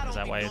 Is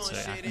that why it's an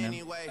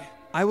acronym?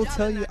 I'll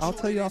tell you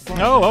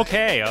offline. Oh,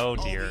 okay. Oh,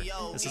 dear.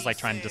 This is like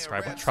trying to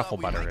describe what truffle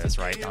butter is,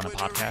 right, on a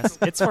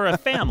podcast. It's for a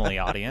family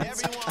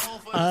audience.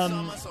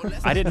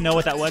 I didn't know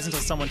what that was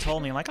until someone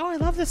told me. I'm like, oh, I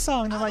love this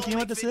song. And they're like, you know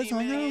what this is? I'm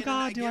like, oh,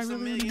 God, do I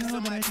really know?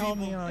 And then they told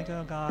me. And I'm like,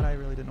 oh, God, I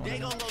really didn't know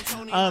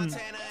what I know.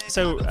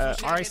 So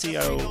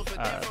RICO,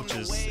 which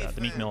is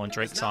the Meek Mill and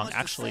Drake song,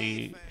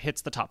 actually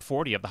hits the top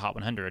 40 of the Hot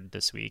 100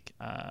 this week,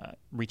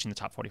 reaching the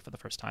top 40 for the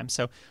first time.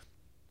 So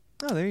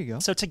oh, there you go.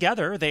 So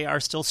together, they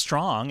are still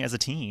strong as a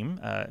team,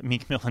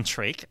 Meek Mill and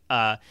Drake.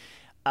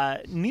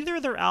 Neither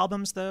of their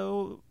albums,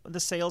 though,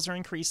 the sales are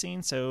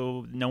increasing,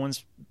 so no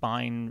one's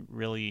buying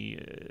really.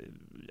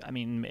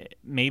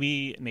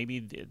 Maybe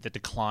the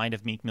decline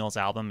of Meek Mill's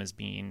album is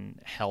being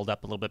held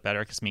up a little bit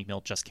better because Meek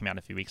Mill just came out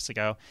a few weeks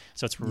ago,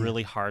 so it's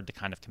really hard to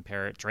kind of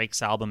compare it.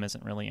 Drake's album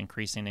isn't really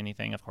increasing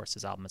anything. Of course,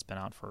 his album has been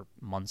out for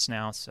months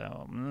now.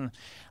 So,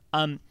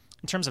 in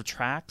terms of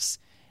tracks,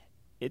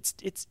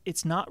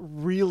 it's not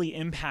really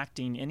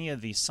impacting any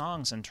of these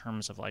songs in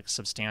terms of like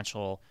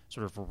substantial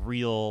sort of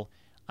real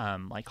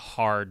like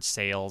hard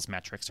sales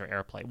metrics or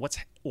airplay.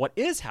 What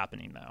is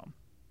happening though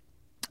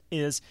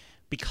is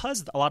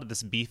because a lot of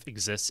this beef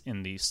exists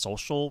in the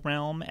social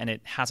realm and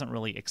it hasn't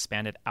really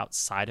expanded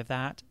outside of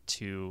that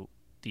to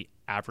the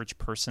average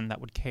person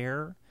that would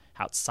care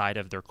outside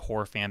of their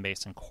core fan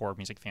base and core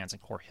music fans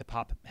and core hip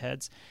hop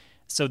heads.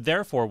 So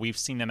therefore we've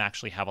seen them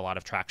actually have a lot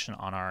of traction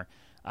on our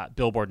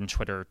Billboard and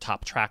Twitter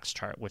top tracks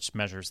chart, which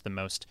measures the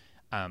most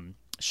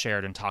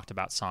shared and talked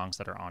about songs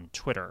that are on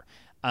Twitter.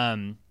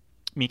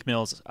 Meek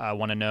Mill's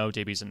Wanna Know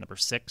debuts at number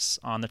 6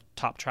 on the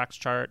top tracks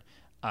chart.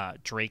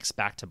 Drake's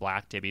Back to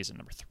Black debuts at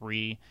number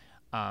 3.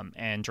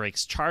 And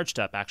Drake's Charged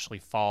Up actually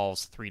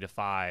falls 3 to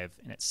 5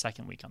 in its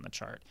second week on the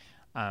chart.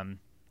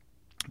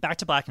 Back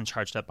to Black and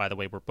Charged Up, by the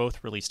way, were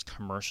both released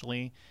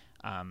commercially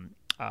on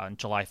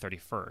July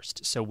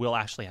 31st. So we'll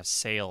actually have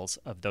sales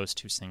of those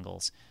two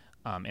singles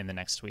in the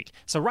next week.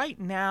 So right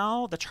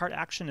now, the chart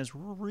action is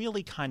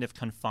really kind of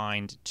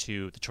confined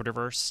to the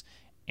Twitterverse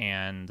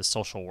and the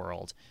social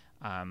world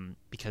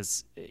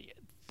because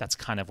that's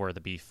kind of where the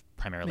beef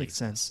primarily makes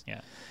sense.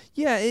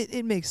 Yeah,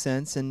 it makes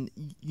sense. And,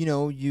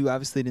 you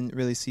obviously didn't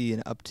really see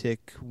an uptick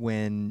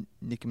when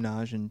Nicki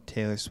Minaj and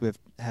Taylor Swift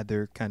had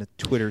their kind of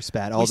Twitter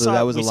spat, although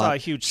that was a lot We saw a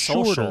huge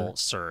social shorter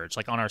surge.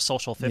 Like on our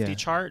Social 50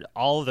 chart,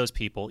 all of those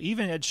people,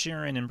 even Ed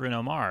Sheeran and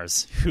Bruno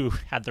Mars, who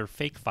had their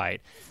fake fight,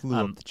 flew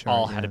up the chart,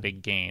 all had a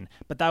big gain.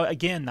 But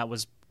that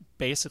was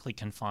basically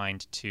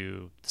confined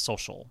to the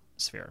social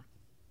sphere.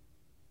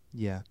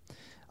 Yeah.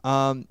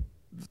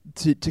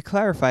 To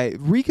clarify,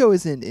 RICO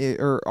isn't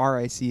or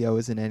RICO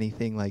isn't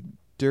anything like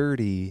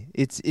dirty.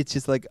 It's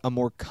just like a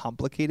more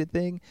complicated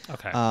thing.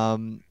 Okay.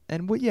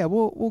 And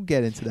we'll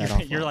get into that.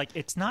 Offline. You're like,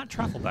 it's not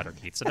truffle butter,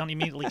 Keith, so don't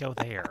immediately go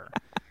there.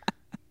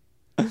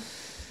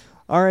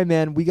 All right,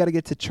 man. We got to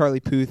get to Charlie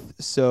Puth.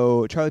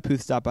 So Charlie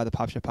Puth stopped by the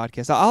Pop Shop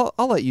podcast.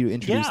 I'll let you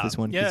introduce this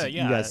one. Yeah.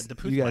 You guys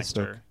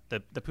Puthmeister,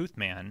 the Puth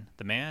man,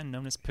 the man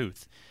known as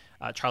Puth.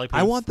 Charlie Puth.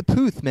 I want the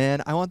Puth,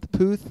 man. I want the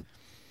Puth.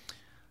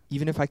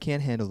 Even if I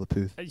can't handle the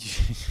Puth.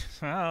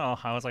 Oh,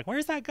 I was like,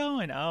 where's that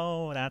going?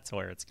 Oh, that's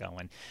where it's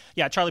going.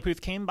 Yeah, Charlie Puth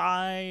came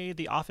by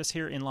the office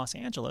here in Los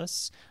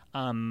Angeles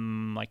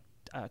 2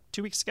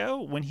 weeks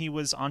ago when he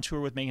was on tour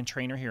with Meghan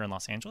Trainor here in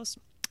Los Angeles.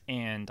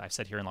 And I've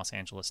said here in Los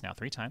Angeles now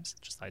 3 times.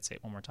 Just thought I'd say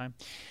it one more time.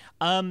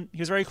 He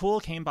was very cool,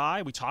 came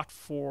by. We talked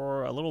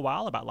for a little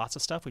while about lots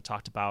of stuff. We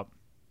talked about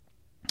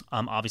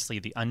obviously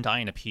the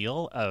undying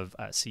appeal of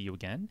See You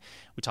Again.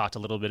 We talked a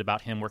little bit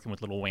about him working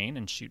with Lil Wayne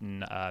and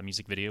shooting a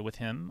music video with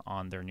him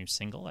on their new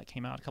single that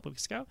came out a couple of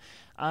weeks ago.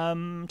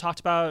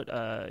 Talked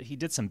about he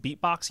did some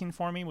beatboxing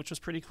for me, which was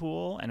pretty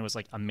cool, and it was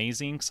like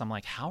amazing because I'm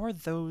like, how are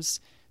those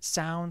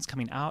sounds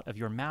coming out of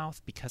your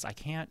mouth because I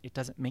can't. It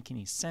doesn't make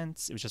any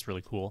sense. It was just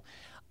really cool.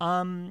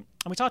 And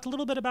we talked a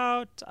little bit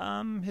about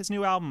his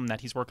new album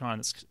that he's working on.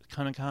 It's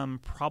going to come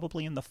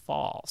probably in the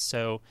fall.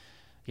 So,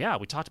 yeah,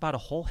 we talked about a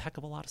whole heck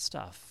of a lot of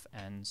stuff.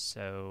 And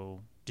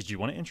so, did you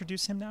want to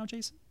introduce him now,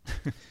 Jason?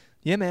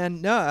 Yeah,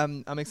 man. No,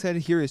 I'm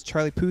excited to hear his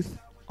Charlie Puth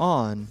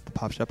on the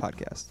Pop Shop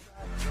Podcast.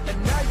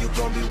 And now you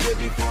gonna be with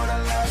me for the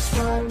last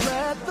one.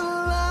 Let the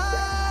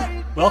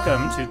light.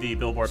 Welcome to the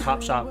Billboard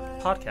Pop Shop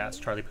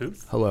Podcast, Charlie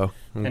Puth. Hello.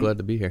 I'm glad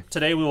to be here.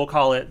 Today we will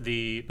call it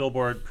the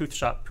Billboard Puth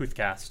Shop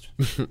Puthcast,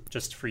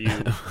 just for you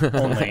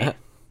only.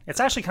 It's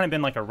actually kind of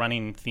been like a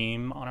running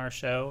theme on our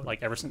show,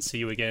 like ever since See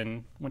You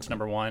Again went to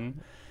number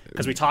one,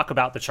 because we talk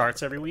about the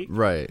charts every week.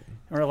 Right.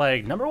 And we're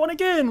like, number one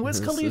again, Wiz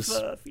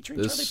Khalifa featuring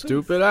This Charlie Puth.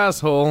 stupid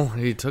asshole.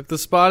 He took the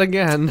spot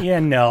again. Yeah,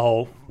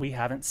 no, we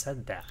haven't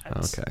said that.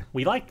 Okay.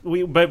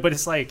 But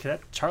it's like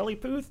that Charlie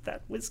Puth,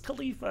 that Wiz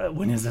Khalifa.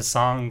 When is this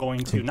song going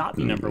to not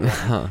be number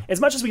one?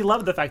 As much as we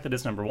love the fact that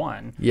it's number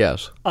one,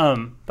 Yes.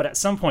 but at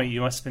some point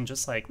you must have been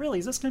just like, really,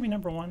 is this going to be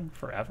number one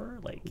forever?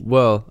 Like,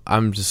 Well, I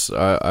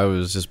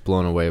was just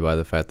blown away by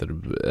the fact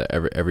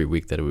that every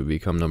week that it would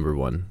become number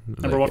one.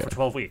 number one for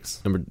 12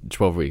 weeks. Number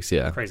 12 weeks,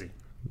 yeah. Crazy.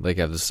 Like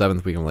after the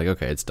 7th week, I'm like,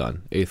 okay, it's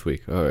done. 8th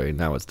week, all right,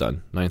 now it's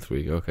done. 9th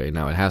week, okay,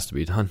 now it has to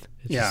be done.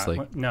 It's Yeah, just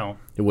like, no,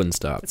 it wouldn't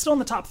stop. it's still in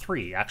the top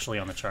 3 actually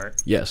on the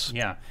chart. Yes.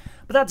 Yeah,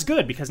 but that's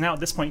good because now at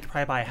this point you can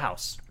probably buy a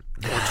house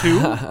or 2.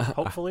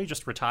 Hopefully,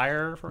 just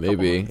retire for a couple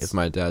Maybe months. if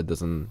my dad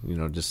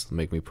doesn't, just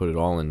make me put it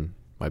all in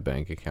my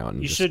bank account.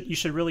 And You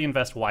should really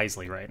invest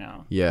wisely right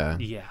now. Yeah.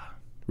 Yeah.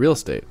 Real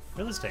estate.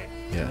 Real estate.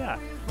 Yeah.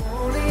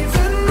 Won't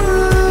even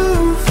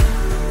move.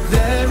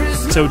 There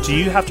is So do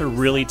you have to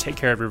really take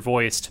care of your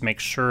voice to make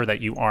sure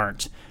that you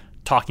aren't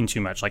talking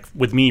too much? Like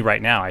with me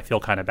right now, I feel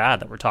kind of bad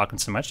that we're talking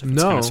so much. If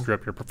it's No. going to screw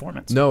up your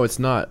performance. No, it's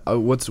not.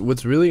 What's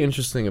really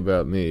interesting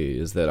about me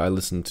is that I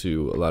listened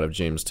to a lot of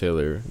James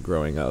Taylor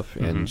growing up,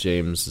 and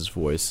James's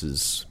voice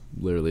is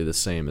literally the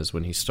same as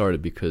when he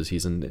started because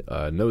he's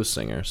a nose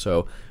singer.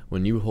 So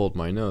when you hold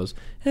my nose,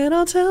 and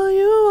I'll tell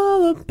you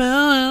all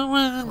about it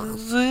when I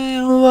say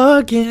it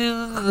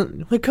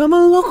again. We come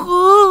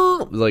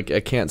along. Like I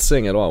can't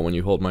sing at all when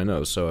you hold my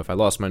nose. So if I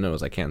lost my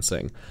nose, I can't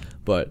sing.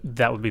 But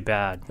That would be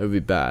bad. it would be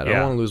bad. I Yeah.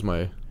 don't want to lose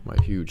my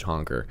huge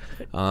honker.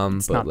 It's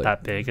but not like,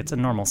 that big. It's a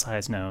normal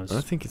size nose. I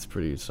think it's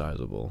pretty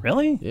sizable.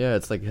 Really? Yeah,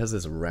 it's like it has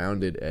this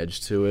rounded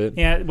edge to it.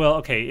 Yeah, well,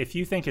 okay. If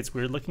you think it's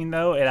weird looking,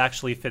 though, it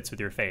actually fits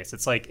with your face.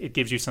 It's like it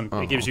gives you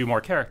it gives you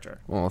more character.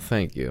 Well,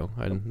 thank you.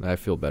 I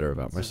feel better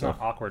about It's myself.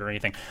 not awkward or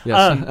anything.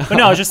 Yes. But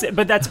no,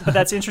 but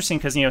that's interesting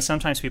because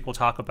sometimes people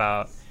talk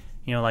about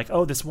like,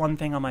 oh, this one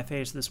thing on my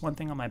face, this one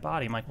thing on my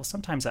body. I'm like, well,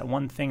 sometimes that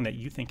one thing that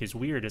you think is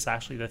weird is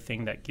actually the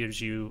thing that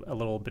gives you a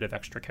little bit of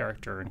extra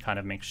character and kind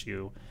of makes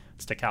you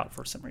stick out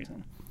for some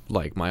reason.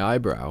 Like my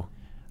eyebrow.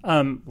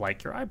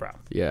 Like your eyebrow.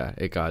 Yeah,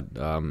 it got.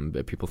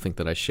 People think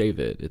that I shave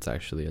it. It's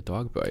actually a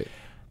dog bite.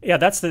 Yeah,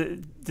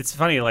 it's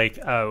funny, like,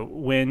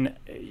 when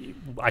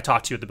I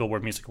talked to you at the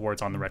Billboard Music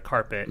Awards on the red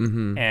carpet,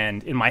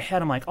 and in my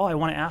head I'm like, oh, I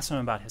want to ask him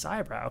about his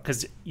eyebrow,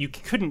 because you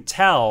couldn't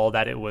tell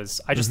that it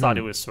was, I just thought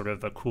it was sort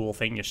of a cool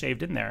thing you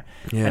shaved in there.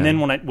 Yeah. And then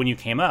when you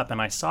came up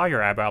and I saw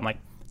your eyebrow, I'm like,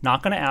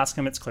 not going to ask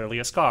him, it's clearly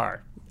a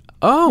scar.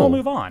 Oh, We'll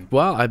move on.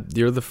 Well,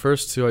 you're the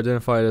first to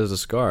identify it as a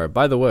scar.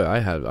 By the way,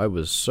 I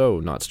was so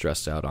not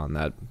stressed out on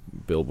that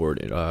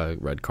Billboard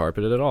red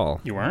carpet at all.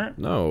 You weren't?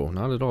 No,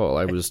 not at all.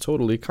 I was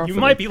totally confident.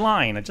 You might be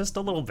lying, just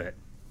a little bit.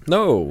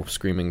 No,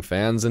 screaming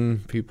fans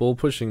and people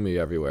pushing me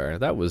everywhere.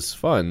 That was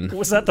fun.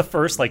 Was that the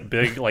first,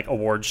 big,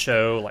 award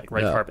show,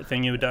 red Yeah. carpet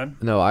thing you had done?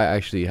 No, I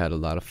actually had a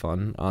lot of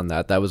fun on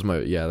that. That was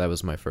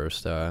my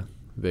first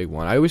big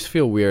one. I always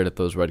feel weird at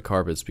those red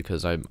carpets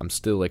because I'm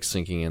still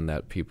sinking in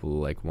that people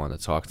want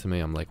to talk to me.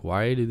 I'm like,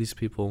 why do these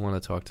people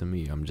want to talk to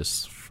me? I'm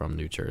just from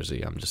New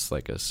Jersey. I'm just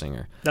a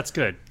singer. That's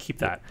good. Keep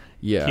that.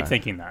 Yeah. Keep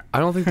thinking that. I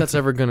don't think that's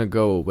ever gonna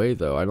go away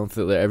though. I don't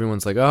think that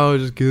everyone's like, oh,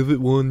 just give it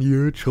 1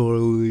 year,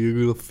 Charlie.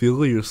 You're gonna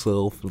feel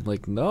yourself. I'm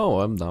like, no,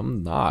 I'm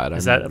not.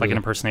 Is that an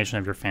impersonation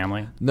of your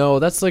family? No,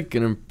 that's an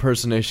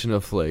impersonation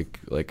of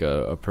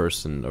a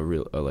person, a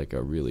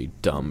really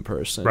dumb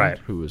person, Right.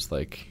 Who is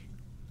like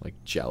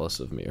jealous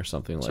of me or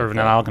something Sort of an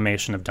that.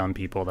 amalgamation of dumb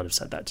people that have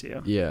said that to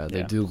you. Yeah,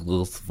 they do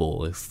this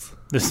voice.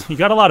 You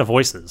got a lot of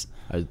voices.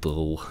 I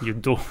do. You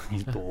do.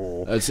 You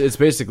do. It's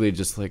basically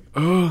just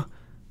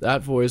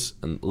that voice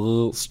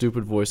and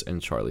stupid voice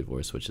and Charlie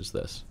voice, which is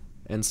this,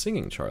 and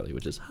singing Charlie,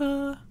 which is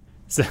ha.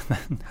 So-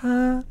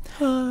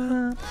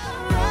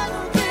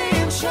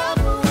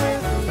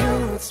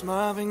 It's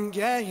Marvin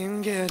Gaye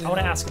and get it. I want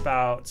to ask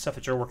about stuff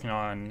that you're working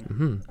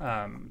on.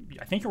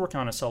 I think you're working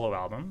on a solo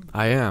album.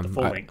 I am.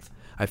 Full length.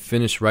 I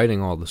finished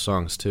writing all the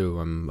songs too.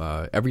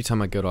 Every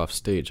time I get off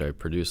stage, I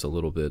produce a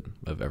little bit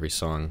of every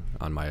song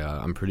on my.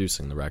 I'm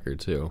producing the record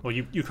too. Well,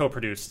 you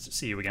co-produced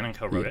 "See You Again" and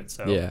co-wrote it,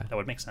 so yeah. that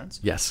would make sense.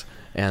 Yes,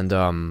 and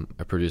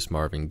I produced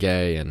Marvin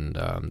Gaye and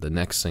the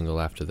next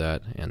single after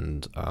that,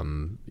 and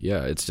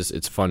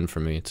it's fun for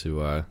me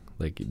to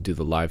do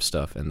the live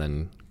stuff and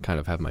then kind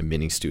of have my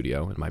mini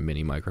studio and my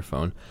mini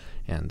microphone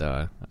and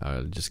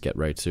just get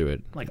right to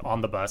it. Like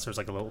on the bus, there's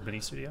like a little mini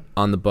studio.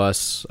 On the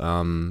bus,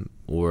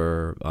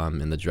 or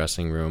in the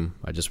dressing room.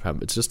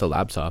 It's just a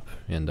laptop,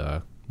 and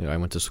I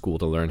went to school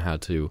to learn how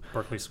to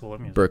Berkeley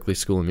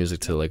School of Music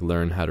to like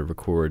learn how to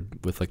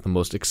record with like the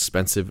most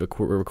expensive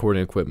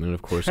recording equipment.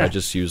 Of course, I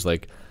just use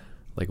like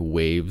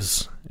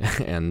waves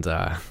and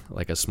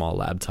like a small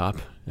laptop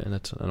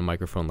and a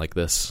microphone like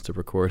this to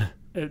record.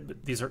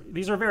 These are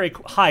very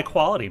high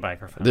quality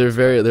microphones.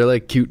 They're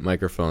like cute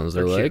microphones.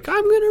 They're like, cute.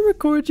 I'm gonna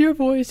record your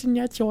voice, and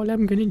that's all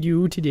I'm gonna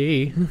do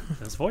today.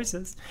 Those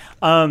voices.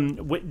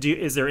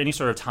 Is there any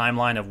sort of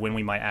timeline of when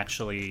we might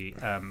actually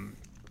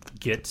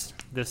get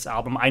this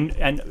album?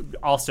 And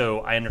also,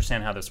 I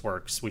understand how this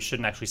works. We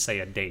shouldn't actually say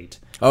a date.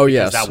 Oh,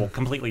 yes. Because that will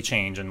completely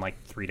change in like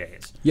 3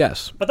 days.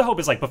 Yes. But the hope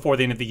is like before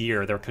the end of the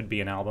year, there could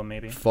be an album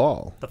maybe. The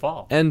fall.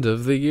 End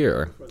of the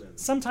year.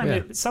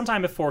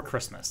 Sometime before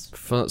Christmas.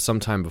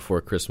 Sometime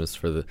before Christmas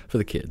for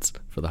the kids,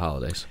 for the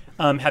holidays.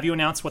 Have you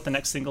announced what the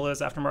next single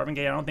is after Marvin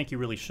Gaye? I don't think you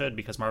really should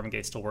because Marvin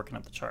Gaye's still working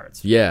up the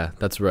charts. Yeah,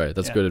 that's right.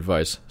 That's good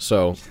advice.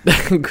 So,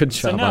 good job.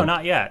 So no,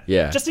 not yet.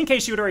 Yeah. Just in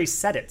case you had already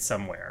said it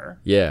somewhere.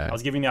 Yeah. I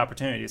was giving the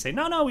opportunity to say,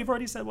 no, we've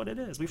already said what it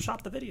is. We've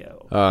shot the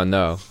video.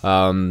 No.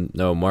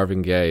 No,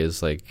 Marvin Gaye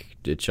is like,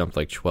 it jumped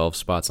like 12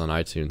 spots on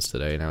iTunes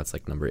today. Now it's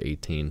like number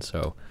 18.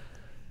 So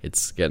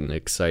it's getting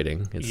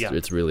exciting.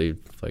 It's really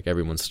like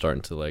everyone's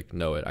starting to like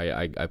know it.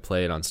 I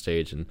play it on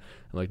stage and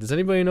I'm like, does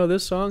anybody know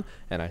this song?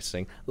 And I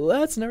sing,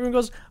 let's, and everyone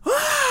goes,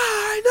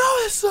 I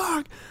know this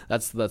song.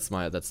 That's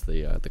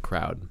the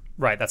crowd.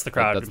 Right, that's the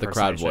crowd. That's the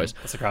crowd voice.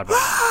 That's the crowd voice.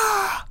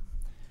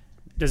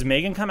 Does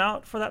Megan come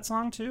out for that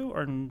song too,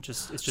 or it's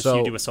just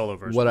you do a solo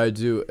version? What I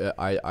do,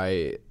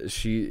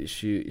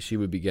 she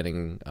would be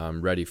getting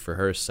ready for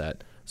her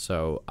set,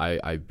 so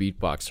I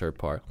beatbox her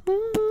part.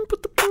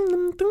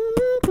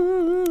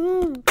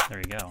 There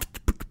you go.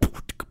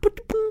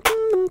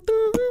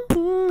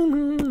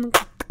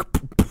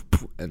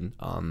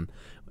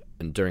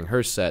 And during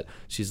her set,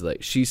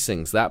 she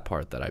sings that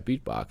part that I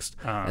beatboxed,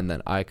 and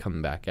then I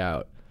come back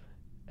out,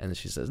 and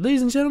she says,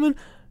 "Ladies and gentlemen,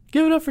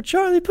 give it up for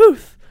Charlie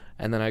Puth."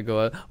 And then I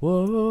go,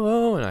 whoa, whoa,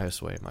 whoa, and I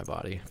sway my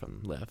body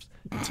from left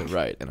to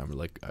right, and I'm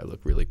like, I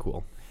look really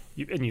cool.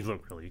 You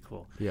look really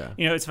cool. Yeah.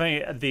 You know, it's funny,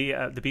 the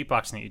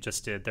beatboxing that you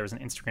just did, there was an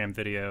Instagram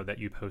video that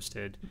you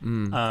posted,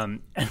 and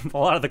a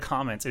lot of the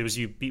comments, it was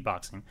you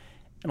beatboxing,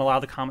 and a lot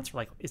of the comments were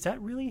like, is that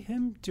really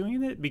him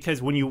doing it?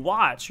 Because when you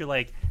watch, you're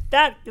like,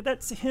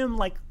 that's him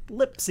like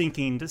lip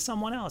syncing to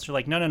someone else. You're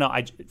like, no.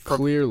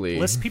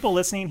 Clearly. People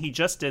listening, he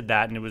just did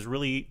that, and it was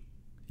really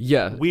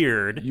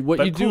weird, what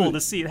but you cool do, to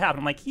see it happen.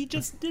 I'm like, he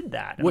just did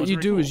that. What you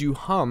do is you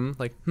hum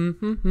like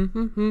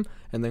and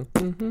then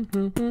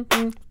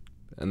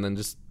and then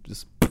just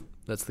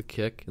that's the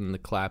kick, and the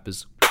clap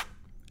is,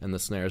 and the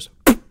snares,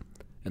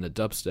 and the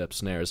dubstep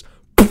snares,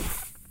 the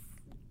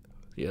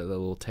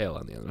little tail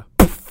on the end.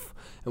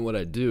 And what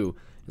I do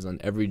is on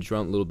every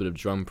little bit of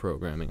drum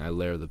programming, I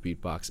layer the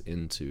beatbox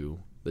into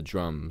the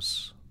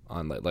drums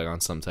on like on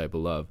Some Type of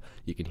Love.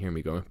 You can hear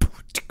me going.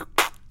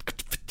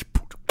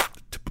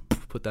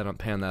 Put that on,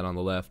 pan that on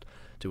the left,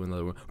 do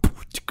another one,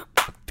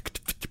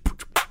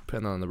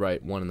 pan that on the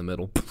right, one in the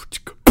middle,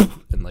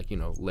 and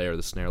layer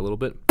the snare a little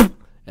bit,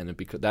 and it,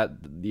 because that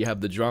you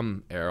have the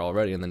drum air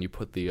already, and then you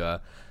put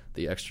the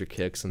extra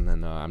kicks, and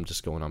then I'm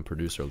just going on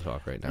producer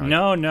talk right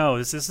now. No,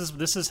 this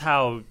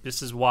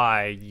is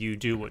why you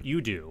do what you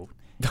do.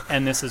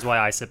 And this is why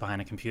I sit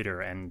behind a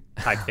computer and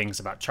type things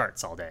about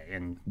charts all day.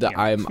 And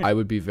I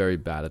would be very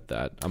bad at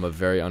that. I'm a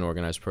very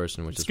unorganized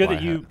person, which it's is good why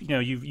that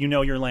you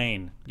know your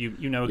lane.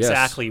 You know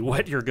exactly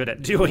what you're good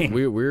at doing.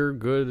 We're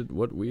good at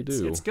what we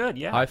do. It's good,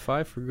 yeah. High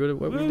five for good at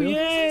what we do.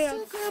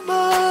 Yeah.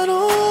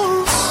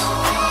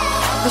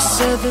 I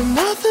said that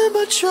nothing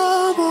but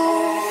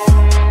trouble.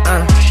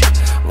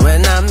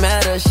 When I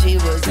met her, she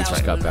was. We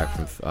just got back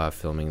from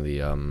filming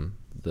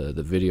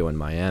the video in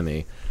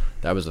Miami.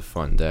 That was a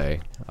fun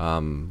day.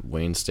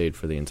 Wayne stayed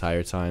for the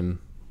entire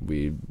time.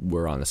 We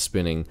were on a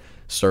spinning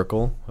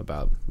circle,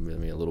 about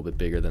maybe a little bit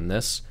bigger than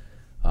this.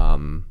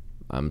 I'm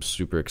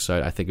super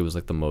excited. I think it was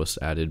like the most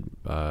added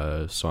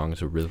song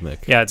to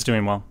Rhythmic. Yeah, it's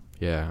doing well.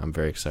 Yeah, I'm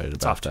very excited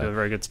it's about off that. to a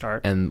very good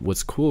start. And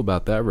what's cool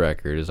about that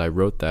record is I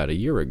wrote that a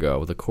year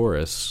ago, the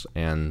chorus,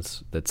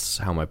 and that's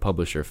how my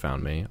publisher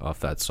found me, off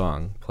that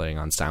song, playing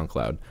on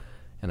SoundCloud.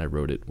 And I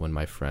wrote it when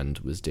my friend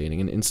was dating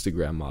an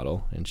Instagram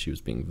model, and she was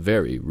being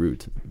very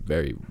rude,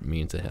 very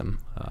mean to him.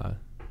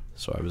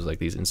 So I was like,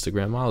 these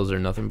Instagram models are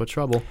nothing but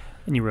trouble.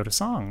 And you wrote a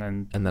song,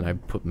 and then I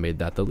made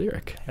that the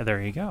lyric. Yeah,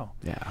 there you go.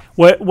 Yeah.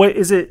 What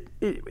is it?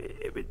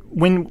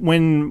 When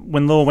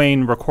Lil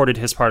Wayne recorded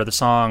his part of the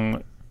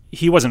song,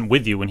 he wasn't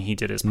with you when he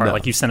did his part. No.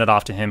 Like, you sent it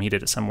off to him, he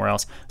did it somewhere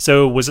else.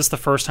 So was this the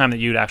first time that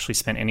you'd actually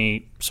spent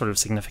any sort of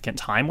significant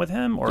time with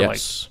him? Or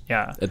yes.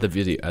 Yeah. At the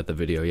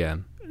video, yeah.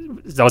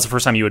 That was the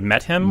first time you had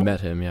met him?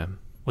 Met him, yeah.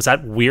 Was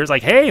that weird?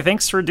 Like, hey,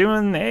 thanks for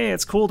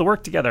it's cool to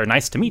work together.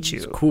 Nice to meet you.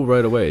 It's cool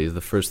right away.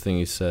 The first thing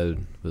he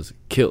said was,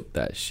 "Killed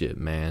that shit,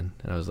 man."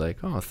 And I was like,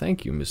 "Oh,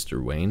 thank you,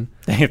 Mr. Wayne."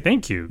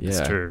 Thank you, yeah.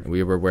 Mr.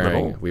 We were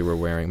wearing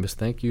Little.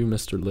 Thank you,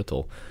 Mr.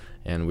 Little.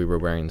 and we were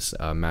wearing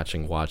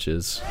matching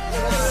watches.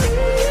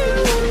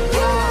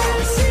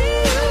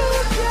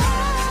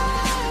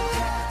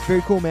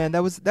 Very cool, man.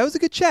 That was a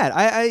good chat.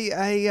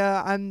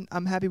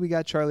 I'm happy we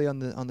got Charlie on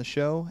the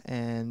show,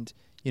 and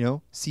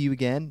See You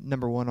Again,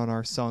 #1 on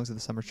our Songs of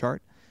the Summer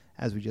chart,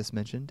 as we just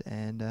mentioned,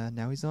 and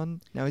now he's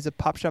a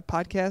Pop Shop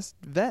podcast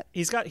vet.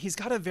 He's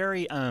got a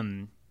very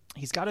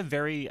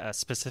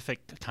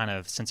specific kind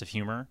of sense of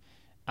humor,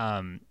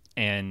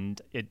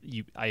 and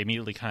I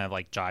immediately kind of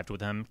like jived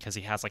with him because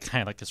he has like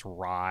kind of like this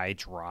wry,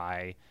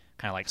 dry,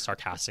 kind of like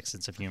sarcastic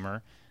sense of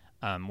humor,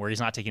 where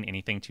he's not taking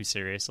anything too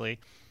seriously.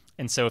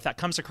 And so if that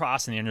comes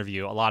across in the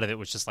interview, a lot of it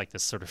was just like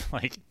this sort of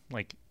like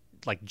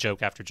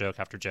joke after joke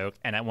after joke.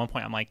 And at one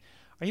point I'm like,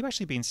 are you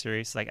actually being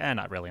serious? He's like,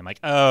 not really. I'm like,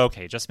 oh,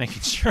 okay, just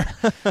making sure.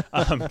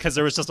 Because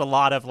there was just a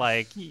lot of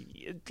like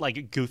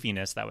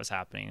goofiness that was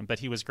happening. But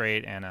he was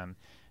great. And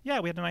we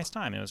had a nice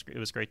time. It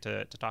was great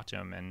to talk to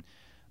him, and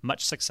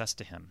much success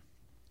to him.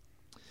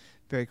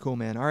 Very cool,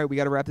 man. All right, we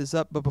got to wrap this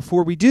up. But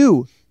before we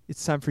do,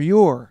 it's time for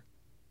your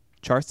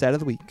Chart Stat of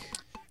the Week.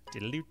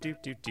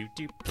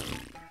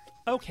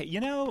 Okay,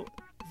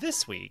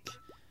 this week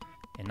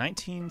in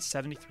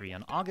 1973,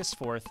 on August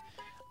 4th,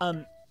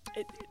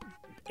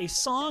 a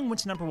song went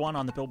to #1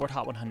 on the Billboard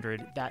Hot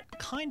 100 that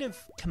kind of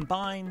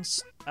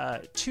combines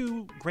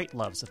two great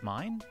loves of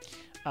mine.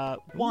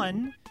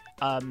 One,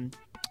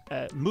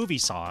 movie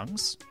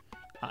songs,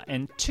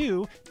 and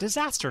two,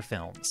 disaster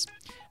films.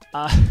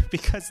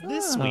 Because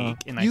this week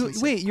in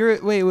 1973...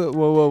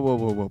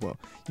 Whoa.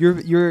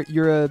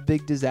 You're a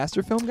big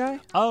disaster film guy?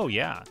 Oh,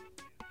 yeah.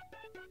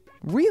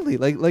 Really?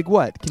 Like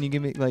what? Can you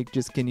give me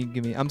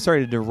I'm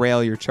sorry to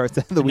derail your charts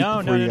of the week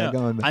before you got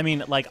going. But. I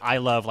mean, like I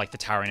love like the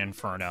Towering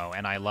Inferno,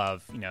 and I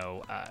love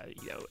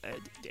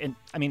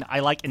I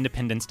like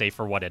Independence Day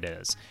for what it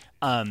is.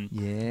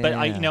 But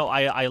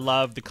I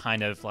love the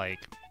kind of like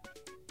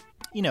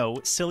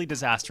silly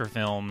disaster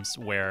films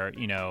where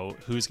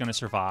who's going to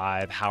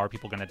survive, how are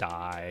people going to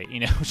die,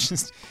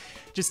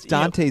 just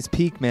Dante's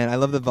Peak, man. I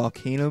love the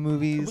volcano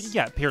movies.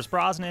 Yeah, Pierce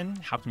Brosnan,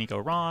 how can you go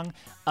wrong?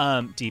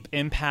 Deep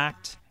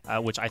Impact,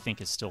 which I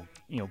think is still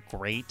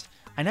great.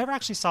 I never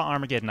actually saw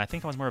Armageddon. I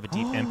think I was more of a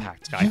Deep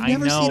Impact guy. I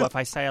know if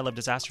I say I love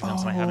disaster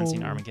films and I haven't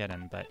seen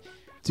Armageddon, but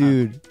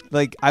dude,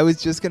 I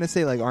was just gonna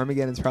say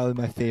Armageddon's probably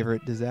my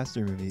favorite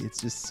disaster movie. It's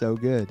just so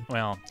good.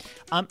 Well,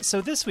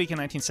 so this week in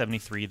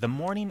 1973, The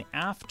Morning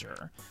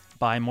After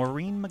by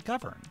Maureen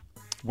McGovern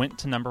went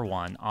to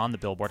 #1 on the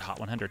Billboard Hot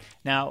 100.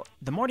 Now,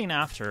 The Morning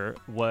After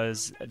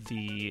was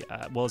the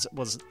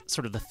was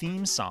sort of the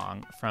theme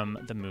song from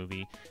the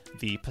movie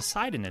The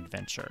Poseidon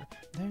Adventure.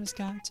 There's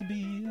got to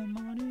be a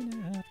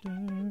morning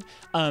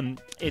after.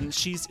 And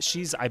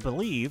she's I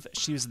believe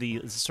she was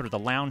the sort of the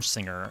lounge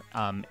singer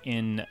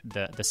in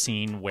the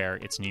scene where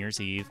it's New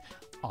Year's Eve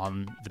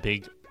on the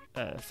big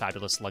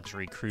fabulous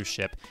luxury cruise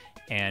ship,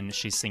 and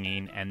she's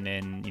singing, and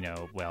then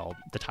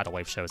the tidal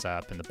wave shows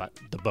up, and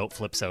the boat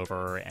flips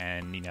over,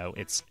 and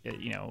it's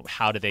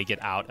how do they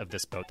get out of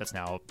this boat that's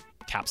now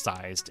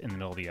capsized in the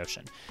middle of the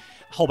ocean?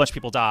 A whole bunch of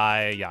people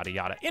die, yada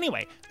yada.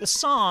 Anyway, the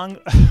song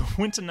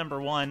went to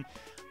 #1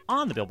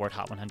 on the Billboard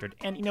Hot 100,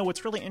 and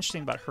what's really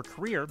interesting about her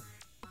career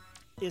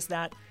is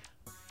that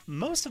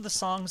most of the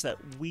songs that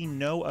we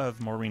know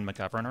of Maureen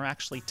McGovern are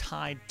actually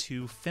tied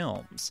to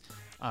films.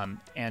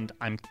 And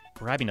I'm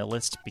grabbing a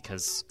list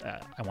because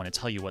I want to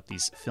tell you what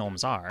these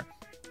films are.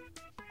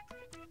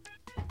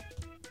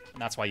 And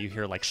that's why you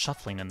hear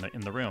shuffling in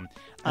the room.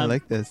 I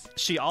like this.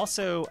 She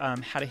also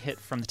had a hit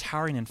from the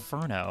Towering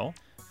Inferno.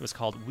 It was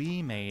called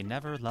We May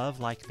Never Love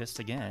Like This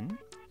Again.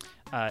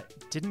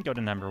 Didn't go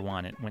to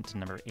 #1. It went to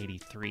number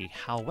 83.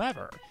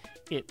 However,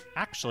 it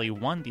actually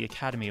won the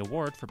Academy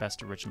Award for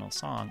Best Original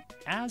Song,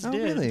 as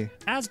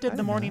did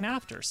The Morning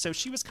After. So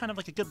she was kind of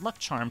like a good luck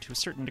charm to a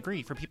certain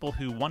degree for people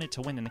who wanted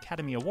to win an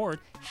Academy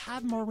Award.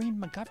 Have Maureen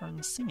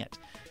McGovern sing it.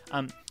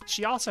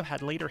 She also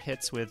had later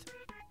hits with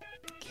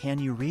Can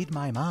You Read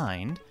My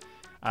Mind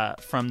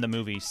from the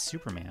movie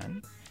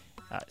Superman,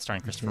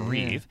 starring Christopher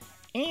Reeve,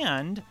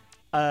 and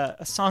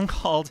a song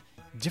called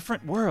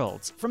Different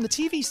Worlds from the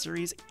TV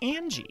series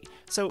Angie.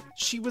 So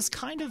she was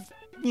kind of,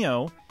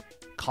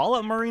 call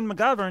up Maureen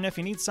McGovern if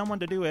you need someone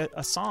to do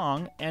a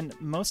song, and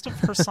most of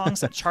her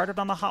songs that charted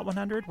on the Hot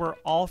 100 were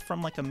all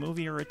from a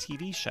movie or a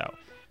TV show.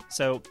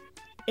 So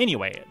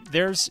anyway,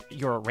 there's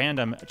your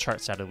random chart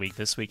stat of the week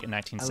this week in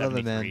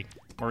 1973.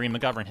 Maureen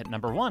McGovern hit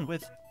 #1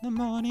 with The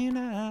Morning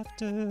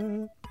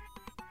After.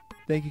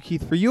 Thank you,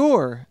 Keith, for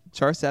your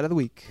chart stat of the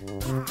week.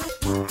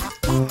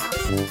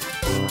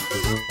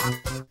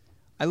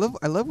 I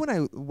love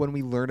when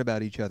we learn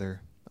about each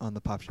other on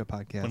the Pop Show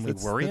podcast. When we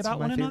worry about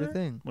one another?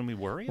 Thing. When we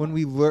worry? When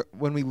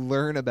we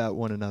learn about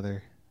one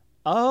another.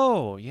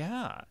 Oh,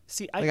 yeah.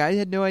 See, I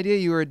had no idea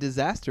you were a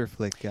disaster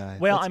flick guy.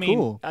 Well, That's I mean,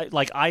 cool.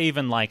 I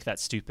even like that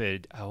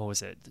stupid, what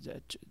was it?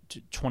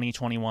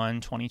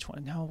 2021,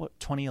 2020, no, what,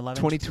 2011?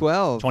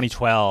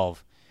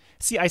 2012.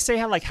 See, I say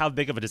how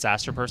big of a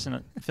disaster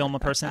film a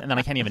person, and then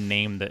I can't even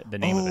name the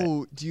name of it.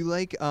 Oh, do you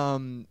like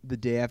The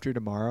Day After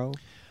Tomorrow?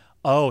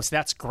 Oh, so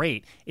that's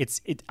great.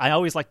 I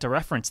always like to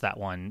reference that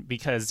one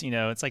because,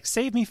 it's like,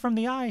 save me from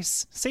the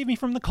ice, save me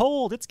from the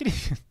cold. It's getting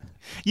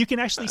you can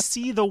actually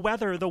see the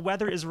weather. The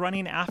weather is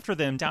running after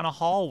them down a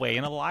hallway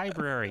in a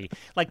library.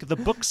 Like the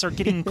books are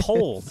getting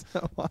cold.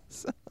 So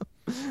awesome.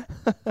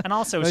 And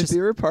also my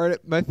favorite part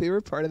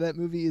of that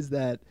movie is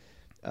that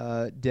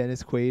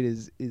Dennis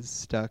Quaid is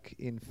stuck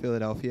in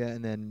Philadelphia,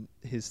 and then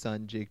his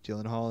son Jake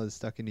Gyllenhaal is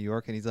stuck in New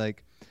York, and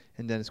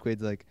Dennis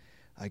Quaid's like,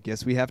 I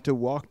guess we have to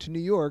walk to New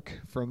York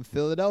from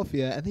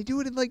Philadelphia, and they do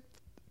it in like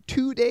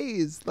 2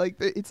 days. Like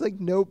it's like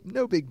no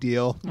big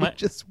deal.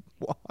 Just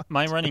walk.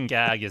 My running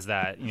gag is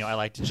that I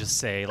like to just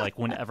say, like,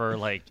 whenever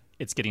like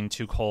it's getting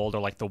too cold or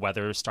like the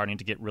weather is starting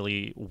to get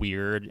really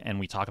weird, and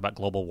we talk about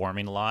global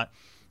warming a lot,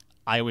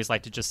 I always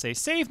like to just say,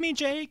 save me,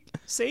 Jake.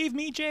 Save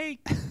me,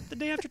 Jake. The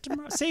day after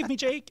tomorrow. Save me,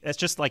 Jake. That's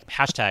just like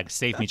hashtag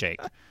save me, Jake.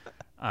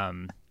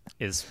 Come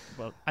on.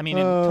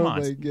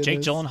 Jake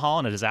Gyllenhaal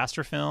in a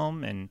disaster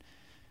film, and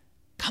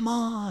come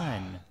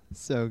on.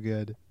 So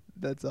good.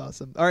 That's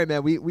awesome. All right,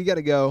 man, we got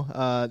to go.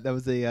 That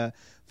was a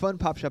fun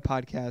Pop Shop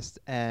podcast.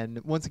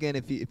 And once again,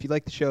 if you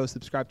like the show,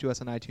 subscribe to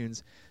us on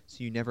iTunes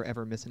so you never,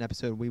 ever miss an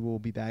episode. We will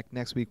be back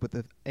next week with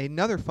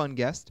another fun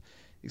guest.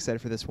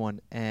 Excited for this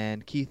one.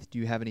 And Keith, do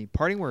you have any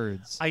parting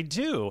words? I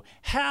do.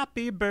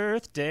 Happy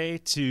birthday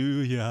to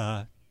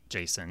ya,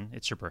 Jason.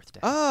 It's your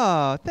birthday.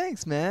 Oh,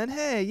 thanks, man.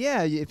 Hey,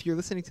 yeah, if you're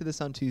listening to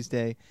this on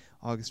Tuesday,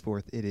 August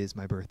 4th, it is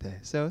my birthday.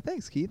 So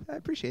thanks, Keith. I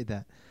appreciate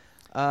that.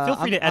 Feel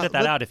free to edit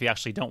that out if you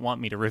actually don't want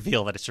me to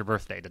reveal that it's your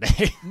birthday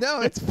today. No,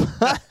 it's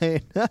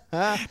fine.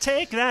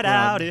 Take that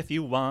out if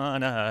you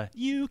wanna.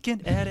 You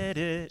can edit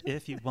it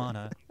if you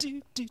wanna. Do.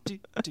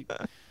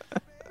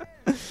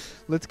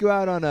 Let's go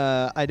out on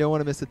I Don't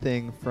Want to Miss a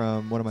Thing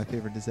from one of my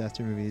favorite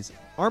disaster movies,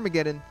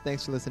 Armageddon.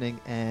 Thanks for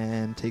listening,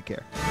 and take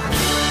care.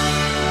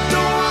 Don't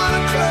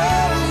wanna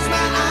close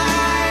my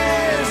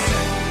eyes.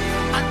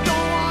 I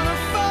don't wanna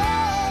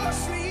fall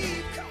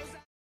asleep.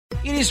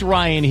 It is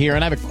Ryan here,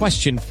 and I have a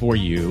question for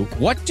you.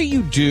 What do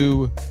you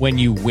do when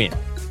you win?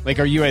 Like,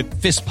 are you a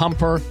fist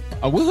pumper,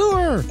 a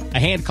woohooer, a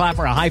hand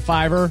clapper, a high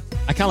fiver?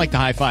 I kind of like the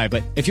high five,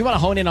 but if you want to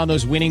hone in on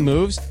those winning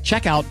moves,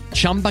 check out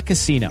Chumba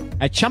Casino.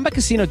 At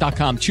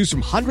ChumbaCasino.com, choose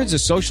from hundreds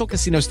of social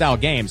casino-style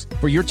games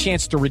for your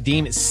chance to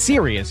redeem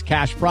serious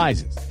cash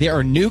prizes. There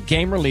are new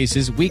game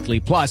releases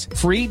weekly, plus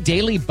free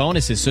daily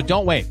bonuses. So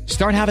don't wait.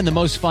 Start having the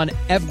most fun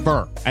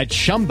ever at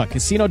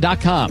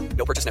ChumbaCasino.com.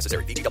 No purchase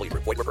necessary. VGW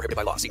Group. Void where prohibited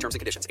by law. See terms and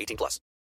conditions. 18+.